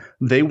team,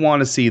 they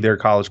want to see their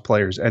college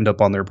players end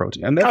up on their pro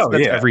team. And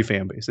that's every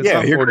fan base. It's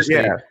not Florida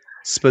State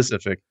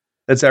specific.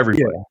 That's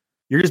everybody. Yeah.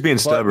 You're just being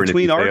stubborn.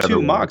 Between our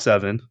two mocks,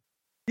 Evan.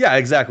 Yeah,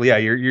 exactly. Yeah,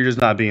 you're just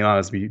not being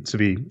honest, to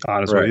be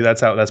honest with you.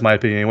 That's my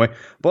opinion anyway.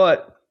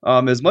 But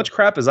as much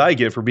crap as I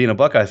get for being a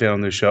Buckeye fan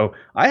on this show,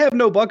 I have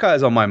no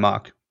Buckeyes on my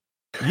mock.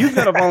 You've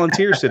got a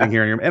volunteer sitting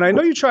here, and I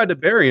know you tried to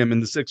bury him in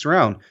the 6th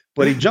round,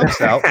 but he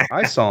jumps out.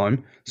 I saw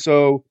him.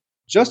 So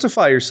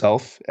justify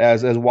yourself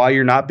as why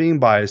you're not being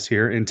biased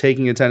here and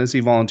taking a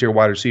Tennessee volunteer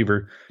wide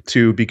receiver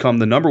to become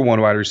the number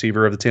 1 wide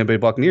receiver of the Tampa Bay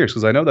Buccaneers,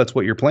 because I know that's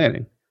what you're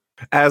planning.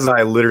 As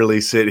I literally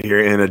sit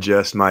here and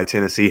adjust my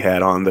Tennessee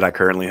hat on that I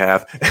currently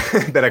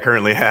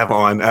have,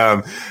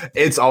 on,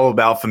 it's all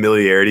about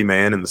familiarity,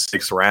 man. In the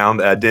 6th round,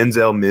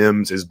 Denzel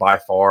Mims is by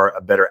far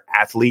a better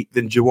athlete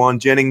than Jawan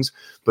Jennings,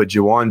 but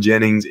Jawan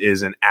Jennings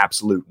is an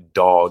absolute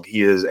dog.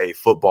 He is a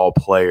football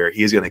player.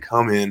 He is going to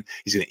come in.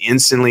 He's going to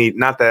instantly,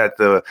 not that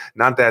the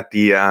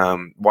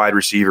wide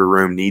receiver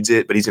room needs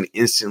it, but he's going to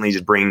instantly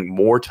just bring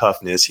more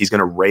toughness. He's going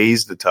to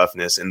raise the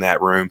toughness in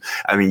that room.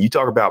 I mean, you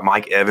talk about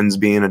Mike Evans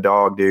being a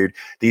dog, dude.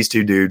 These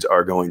two dudes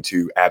are going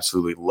to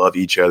absolutely love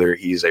each other.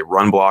 He's a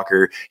run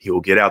blocker. He will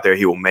get out there.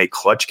 He will make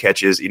clutch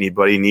catches.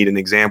 Anybody need an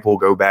example?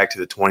 Go back to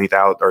the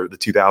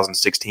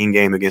 2016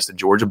 game against the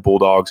Georgia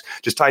Bulldogs.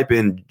 Just type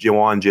in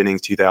Jawan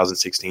Jennings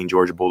 2016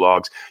 Georgia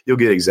Bulldogs. You'll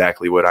get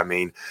exactly what I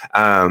mean.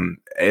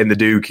 And the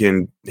dude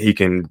can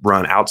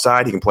run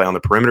outside. He can play on the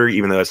perimeter,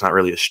 even though it's not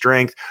really a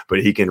strength,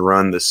 but he can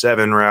run the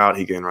 7 route.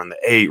 He can run the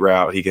 8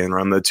 route. He can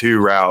run the 2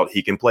 route.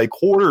 He can play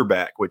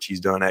quarterback, which he's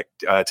done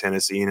at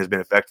Tennessee and has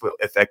been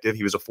effective.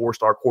 He was a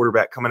 4-star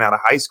quarterback coming out of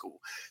high school.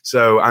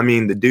 So, I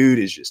mean, the dude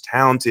is just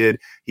talented.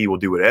 He will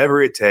do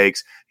whatever it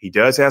takes. He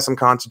does have some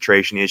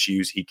concentration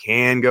issues. He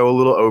can go a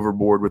little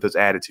overboard with his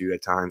attitude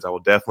at times. I will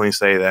definitely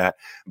say that.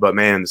 But,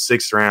 man, in the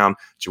 6th round,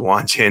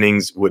 Jawan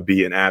Jennings would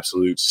be an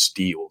absolute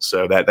steal.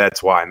 So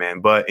that's why, man.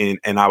 But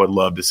and I would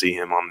love to see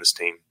him on this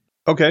team.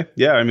 Okay.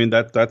 Yeah, I mean,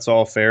 that's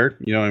all fair.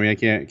 I mean, I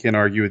can't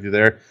argue with you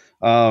there.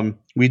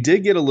 We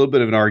did get a little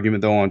bit of an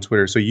argument, though, on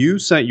Twitter. So you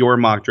sent your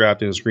mock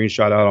draft and a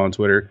screenshot out on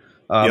Twitter.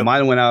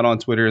 Mine went out on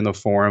Twitter in the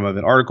forum of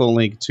an article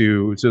link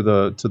to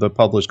the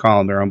published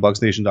column there on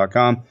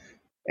bucksnation.com.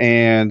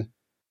 And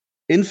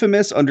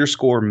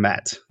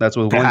infamous_Matt, that's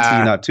with 1 T,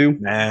 not 2,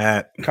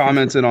 Matt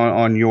commented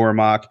on your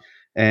mock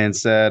and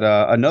said,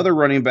 another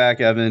running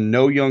back, Evan,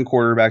 no young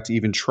quarterback to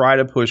even try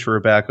to push for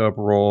a backup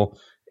role.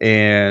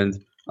 And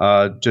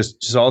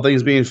just all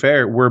things being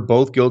fair, we're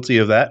both guilty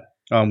of that.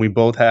 We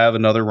both have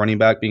another running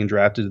back being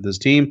drafted to this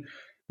team.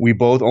 We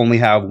both only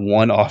have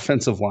one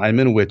offensive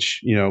lineman,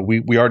 which,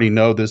 we already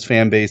know this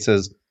fan base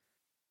has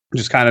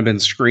just kind of been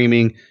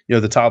screaming,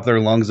 the top of their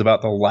lungs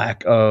about the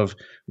lack of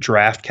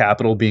draft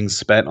capital being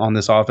spent on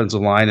this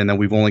offensive line. And then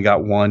we've only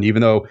got one,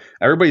 even though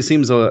everybody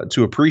seems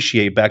to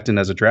appreciate Becton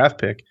as a draft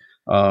pick.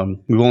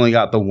 We've only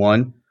got the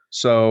one.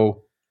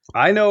 So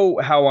I know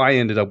how I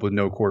ended up with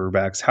no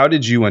quarterbacks. How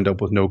did you end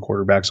up with no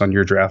quarterbacks on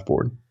your draft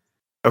board?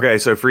 Okay,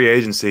 so free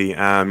agency,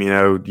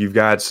 you've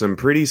got some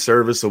pretty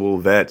serviceable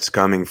vets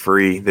coming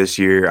free this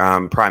year,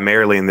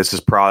 primarily, and this is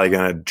probably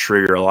going to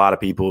trigger a lot of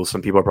people.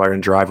 Some people are probably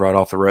going to drive right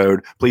off the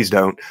road. Please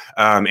don't.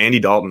 Andy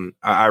Dalton,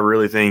 I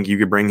really think you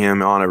could bring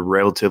him on a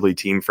relatively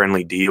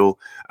team-friendly deal,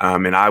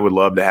 and I would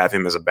love to have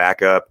him as a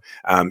backup.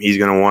 He's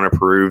going to want to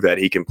prove that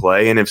he can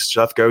play, and if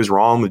stuff goes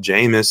wrong with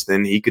Jameis,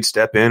 then he could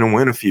step in and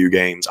win a few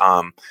games.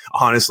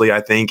 Honestly, I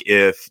think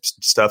if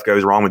stuff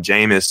goes wrong with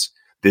Jameis,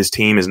 this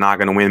team is not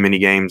going to win many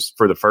games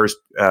in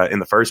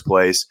the first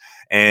place.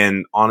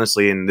 And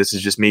honestly, and this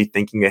is just me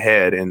thinking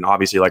ahead, and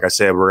obviously, like I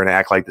said, we're going to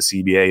act like the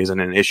CBA isn't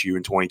an issue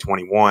in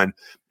 2021.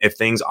 If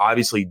things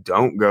obviously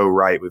don't go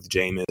right with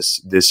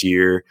Jameis this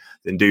year,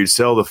 then dude,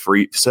 sell the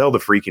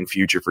freaking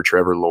future for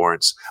Trevor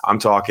Lawrence. I'm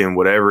talking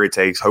whatever it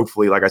takes.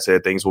 Hopefully, like I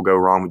said, things will go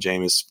wrong with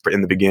Jameis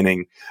in the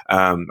beginning.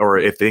 Or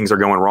if things are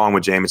going wrong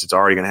with Jameis, it's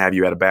already going to have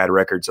you at a bad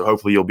record. So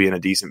hopefully you'll be in a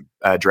decent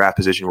draft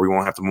position where you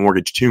won't have to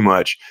mortgage too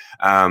much.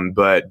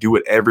 But do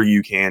whatever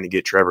you can to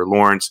get Trevor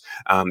Lawrence.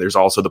 There's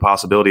also the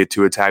possibility of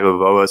Tua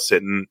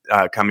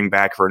Tagovailoa coming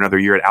back for another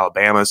year at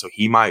Alabama. So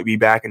he might be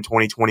back in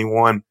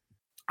 2021.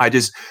 I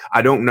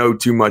don't know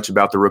too much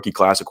about the rookie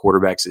class of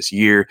quarterbacks this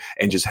year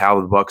and just how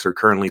the Bucs are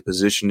currently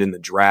positioned in the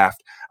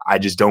draft. I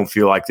just don't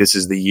feel like this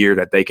is the year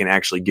that they can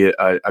actually get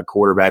a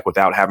quarterback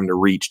without having to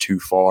reach too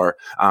far.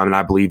 And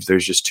I believe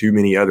there's just too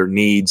many other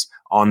needs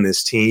on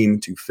this team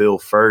to fill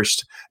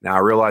first. Now, I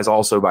realize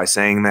also by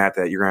saying that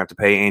you're going to have to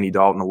pay Andy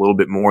Dalton a little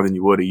bit more than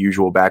you would a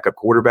usual backup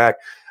quarterback.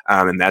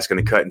 And that's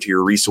going to cut into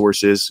your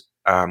resources,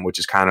 which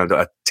is kind of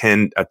a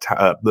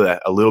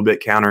little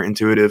bit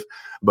counterintuitive.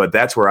 But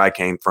that's where I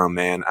came from,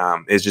 man.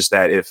 It's just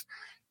that if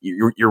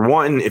you're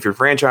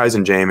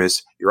franchising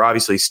Jameis, you're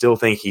obviously still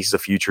think he's the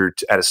future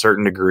at a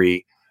certain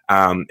degree.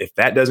 If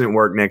that doesn't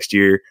work next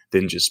year,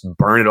 then just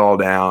burn it all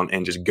down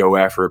and just go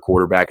after a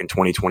quarterback in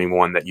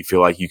 2021 that you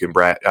feel like you can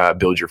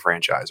build your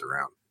franchise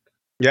around.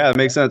 Yeah, it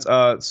makes sense.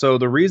 So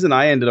the reason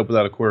I ended up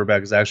without a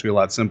quarterback is actually a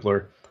lot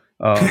simpler.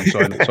 I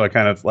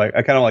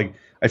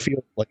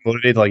feel like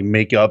motivated to like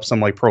make up some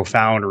like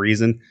profound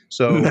reason.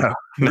 So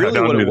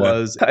really what it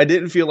was, I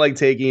didn't feel like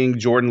taking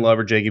Jordan Love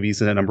or Jacob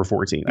Eason at number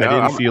 14. I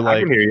didn't feel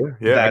like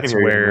that's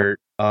where,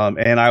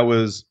 and I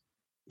was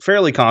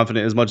fairly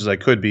confident as much as I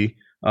could be,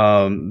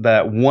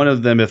 that one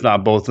of them, if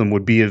not both of them,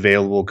 would be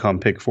available come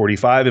pick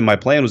 45. And my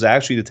plan was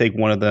actually to take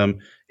one of them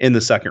in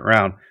the second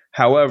round.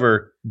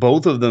 However,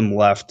 both of them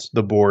left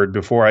the board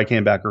before I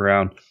came back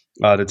around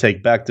to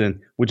take Becton,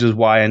 which is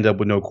why I ended up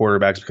with no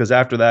quarterbacks. Because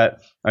after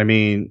that,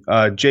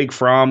 Jake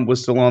Fromm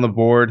was still on the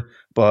board,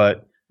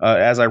 but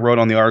as I wrote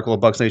on the article at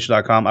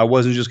BucsNation.com, I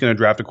wasn't just going to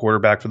draft a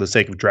quarterback for the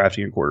sake of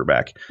drafting a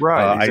quarterback.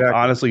 Right. Exactly.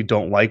 I honestly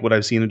don't like what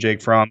I've seen of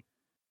Jake Fromm.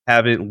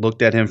 Haven't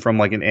looked at him from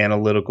like an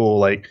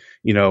analytical,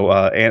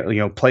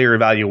 player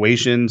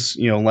evaluations,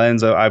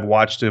 lens. I've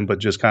watched him, but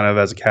just kind of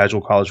as a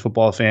casual college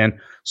football fan.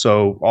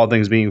 So all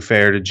things being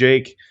fair to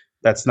Jake,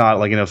 that's not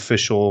like an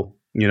official,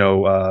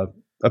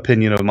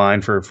 opinion of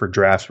mine for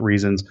draft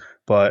reasons.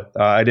 But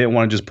I didn't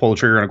want to just pull the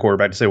trigger on a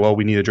quarterback to say, well,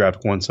 we need to draft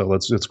one, so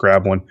let's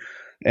grab one.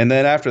 And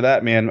then after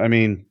that, man,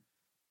 I'm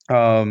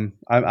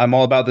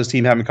all about this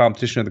team having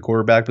competition at the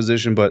quarterback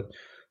position, but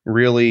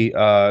really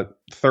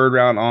third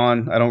round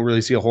on, I don't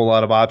really see a whole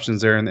lot of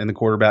options there in the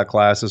quarterback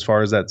class as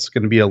far as that's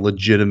going to be a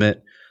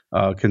legitimate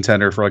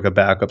contender for like a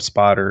backup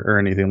spot or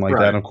anything like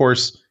that. And of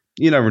course,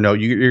 you never know.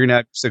 You're going to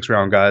have 6th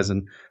round guys,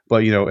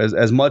 but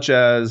as much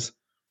as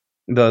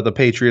the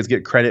Patriots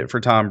get credit for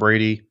Tom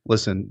Brady,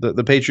 listen,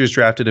 the Patriots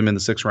drafted him in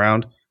the 6th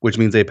round, which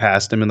means they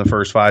passed him in the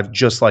first 5,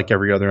 just like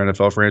every other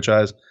NFL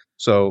franchise.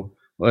 So,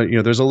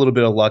 there's a little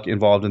bit of luck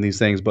involved in these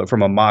things, but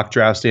from a mock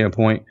draft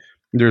standpoint,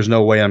 there's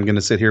no way I'm going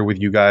to sit here with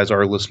you guys,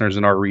 our listeners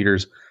and our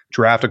readers,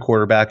 draft a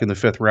quarterback in the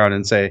 5th round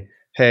and say,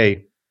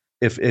 hey,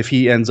 if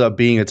he ends up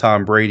being a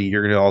Tom Brady,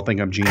 you're going to all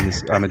think I'm a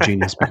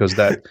genius, because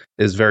that's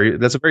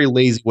a very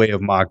lazy way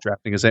of mock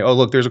drafting and saying, oh,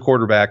 look, there's a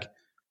quarterback.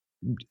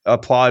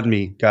 Applaud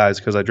me, guys,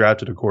 because I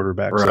drafted a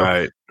quarterback.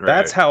 Right.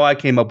 That's how I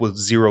came up with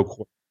 0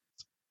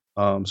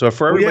 quarterbacks. So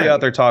for everybody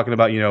out there talking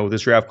about,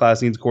 this draft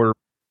class needs a quarterback,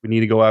 we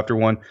need to go after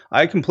one,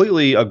 I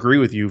completely agree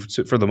with you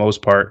for the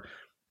most part.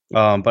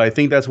 But I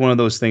think that's one of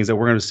those things that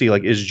we're going to see.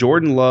 Like, is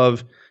Jordan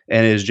Love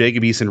and is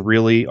Jacob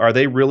Eason are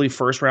they really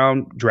 1st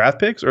round draft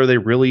picks, or are they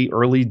really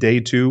early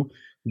day 2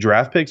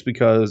 draft picks?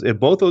 Because if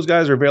both those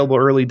guys are available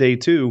early day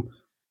 2,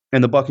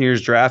 and the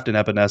Buccaneers draft an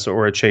Epinesa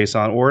or a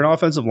Chason or an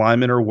offensive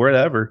lineman or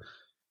whatever,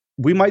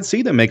 we might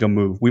see them make a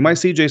move. We might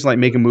see Jason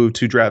make a move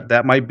to draft.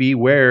 That might be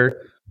where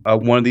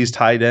one of these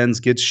tight ends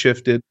gets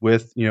shifted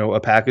with, a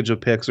package of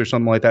picks or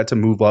something like that to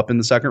move up in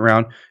the 2nd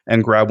round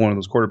and grab one of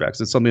those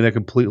quarterbacks. It's something that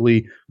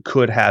completely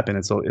could happen.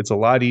 It's a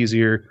lot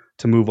easier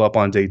to move up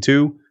on day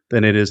 2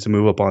 than it is to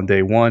move up on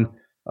day 1.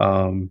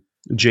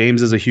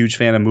 James is a huge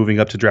fan of moving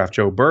up to draft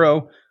Joe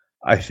Burrow.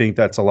 I think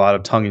that's a lot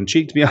of tongue in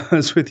cheek, to be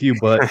honest with you.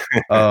 But,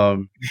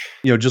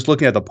 just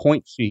looking at the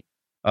point sheet,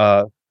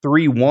 3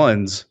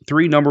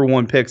 number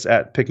one picks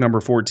at pick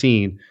number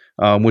 14,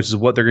 which is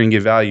what they're going to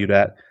get valued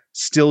at,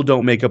 still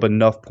don't make up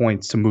enough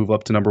points to move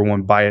up to number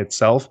one by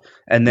itself.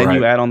 And then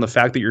you add on the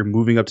fact that you're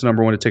moving up to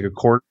number one to take a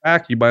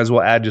quarterback, you might as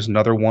well add just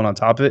another one on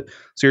top of it.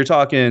 So you're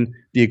talking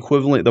the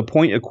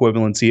point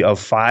equivalency of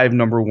 5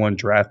 number one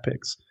draft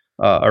picks,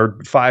 or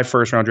 5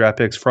 first round draft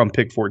picks from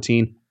pick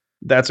 14.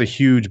 That's a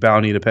huge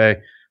bounty to pay.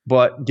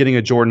 But getting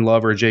a Jordan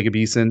Love or a Jacob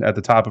Eason at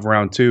the top of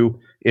round 2,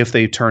 if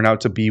they turn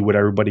out to be what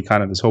everybody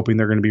kind of is hoping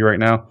they're going to be right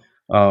now,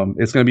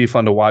 it's going to be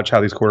fun to watch how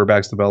these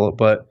quarterbacks develop.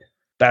 But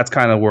that's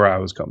kind of where I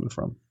was coming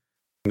from.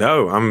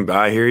 No,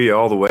 I hear you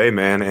all the way,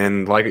 man.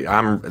 And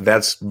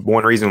that's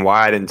one reason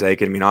why I didn't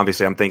take it. I mean,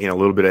 obviously I'm thinking a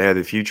little bit ahead of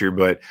the future,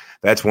 but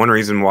that's one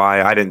reason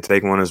why I didn't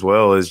take one as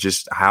well, is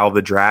just how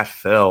the draft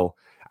fell.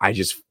 I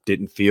just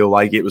didn't feel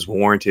like it was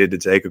warranted to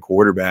take a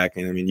quarterback.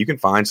 And I mean, you can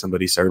find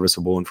somebody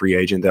serviceable and free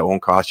agent that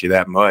won't cost you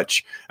that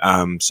much.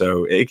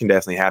 So it can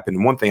definitely happen.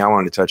 And one thing I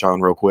wanted to touch on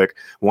real quick,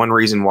 one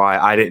reason why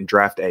I didn't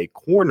draft a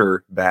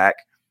cornerback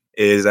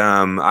is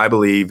I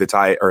believe the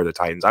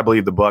Titans. I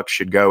believe the Bucs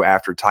should go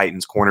after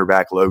Titans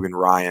cornerback Logan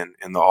Ryan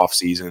in the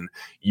offseason.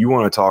 You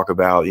want to talk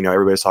about,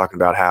 everybody's talking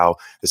about how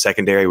the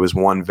secondary was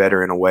one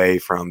veteran away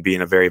from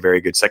being a very, very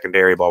good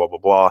secondary, blah, blah, blah,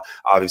 blah.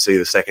 Obviously,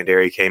 the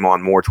secondary came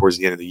on more towards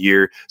the end of the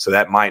year, so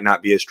that might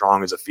not be as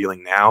strong as a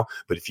feeling now.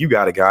 But if you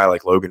got a guy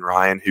like Logan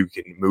Ryan who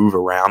can move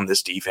around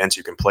this defense,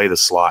 who can play the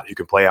slot, who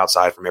can play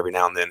outside from every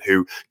now and then,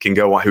 who can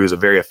go on, who is a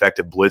very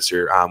effective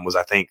blitzer, was,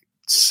 I think,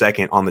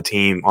 second on the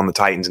team on the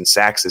Titans in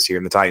sacks this year,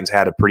 and the Titans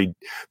had a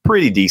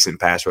pretty decent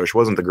pass rush.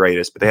 Wasn't the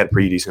greatest, but they had a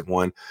pretty decent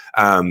one.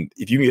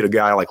 If you can get a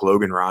guy like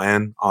Logan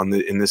Ryan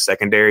in this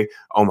secondary,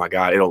 oh my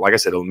God,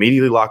 it'll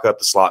immediately lock up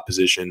the slot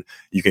position.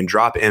 You can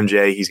drop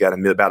MJ. He's got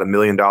about $1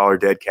 million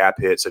dead cap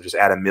hit, so just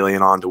add $1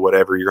 million on to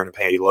whatever you're going to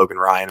pay Logan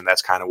Ryan, and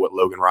that's kind of what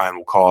Logan Ryan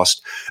will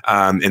cost.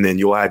 And then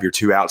you'll have your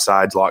 2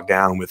 outsides locked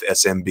down with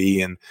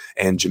SMB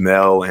and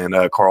Jamel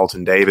and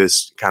Carlton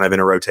Davis kind of in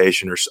a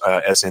rotation, or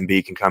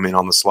SMB can come in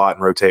on the slot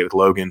and rotate with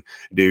Logan,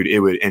 dude.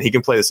 And he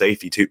can play the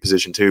safety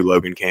position too.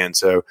 Logan can.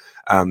 So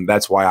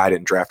that's why I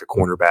didn't draft a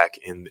cornerback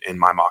in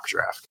my mock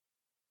draft.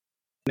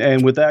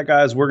 And with that,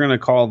 guys, we're going to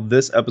call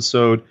this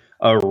episode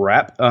a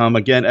wrap.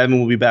 Again, Evan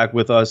will be back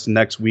with us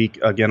next week,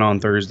 again on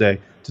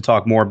Thursday, to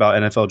talk more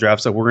about NFL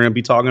draft stuff. We're going to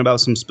be talking about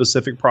some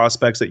specific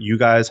prospects that you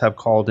guys have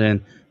called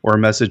in or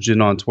messaged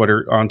in on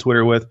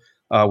Twitter with.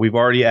 We've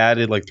already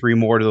added like 3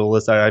 more to the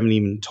list that I haven't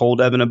even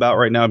told Evan about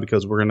right now,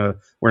 because we're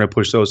gonna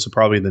push those to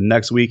probably the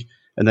next week.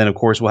 And then, of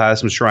course, we'll have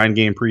some Shrine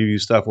Game preview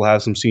stuff. We'll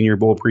have some Senior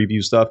Bowl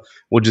preview stuff.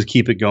 We'll just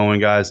keep it going,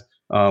 guys.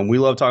 We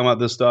love talking about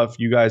this stuff.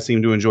 You guys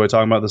seem to enjoy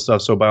talking about this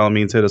stuff, so by all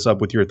means, hit us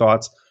up with your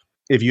thoughts.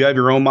 If you have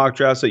your own mock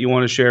drafts that you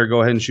want to share,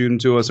 go ahead and shoot them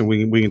to us, and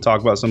we can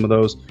talk about some of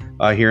those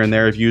here and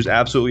there. If you just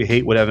absolutely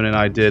hate what Evan and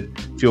I did,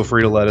 feel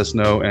free to let us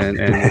know, and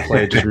we'll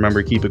play it. Just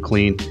remember, keep it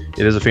clean.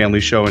 It is a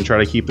family show, and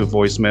try to keep the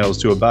voicemails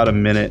to about a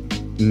minute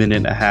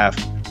and a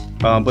half.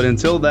 But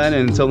until then,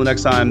 and until the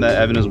next time that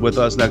Evan is with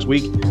us next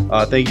week,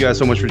 thank you guys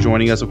so much for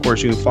joining us. Of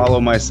course, you can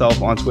follow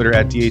myself on Twitter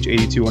at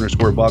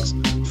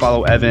DH82_Bucks.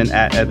 Follow Evan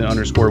at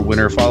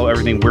Evan_winner. Follow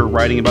everything we're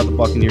writing about the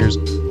Buccaneers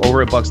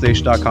over at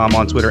BucksNation.com,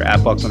 on Twitter at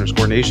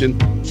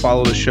Bucks_Nation.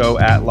 Follow the show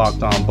at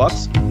Locked On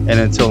Bucks. And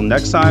until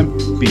next time,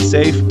 be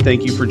safe.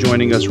 Thank you for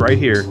joining us right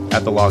here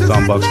at the Locked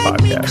On Bucks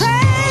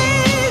podcast.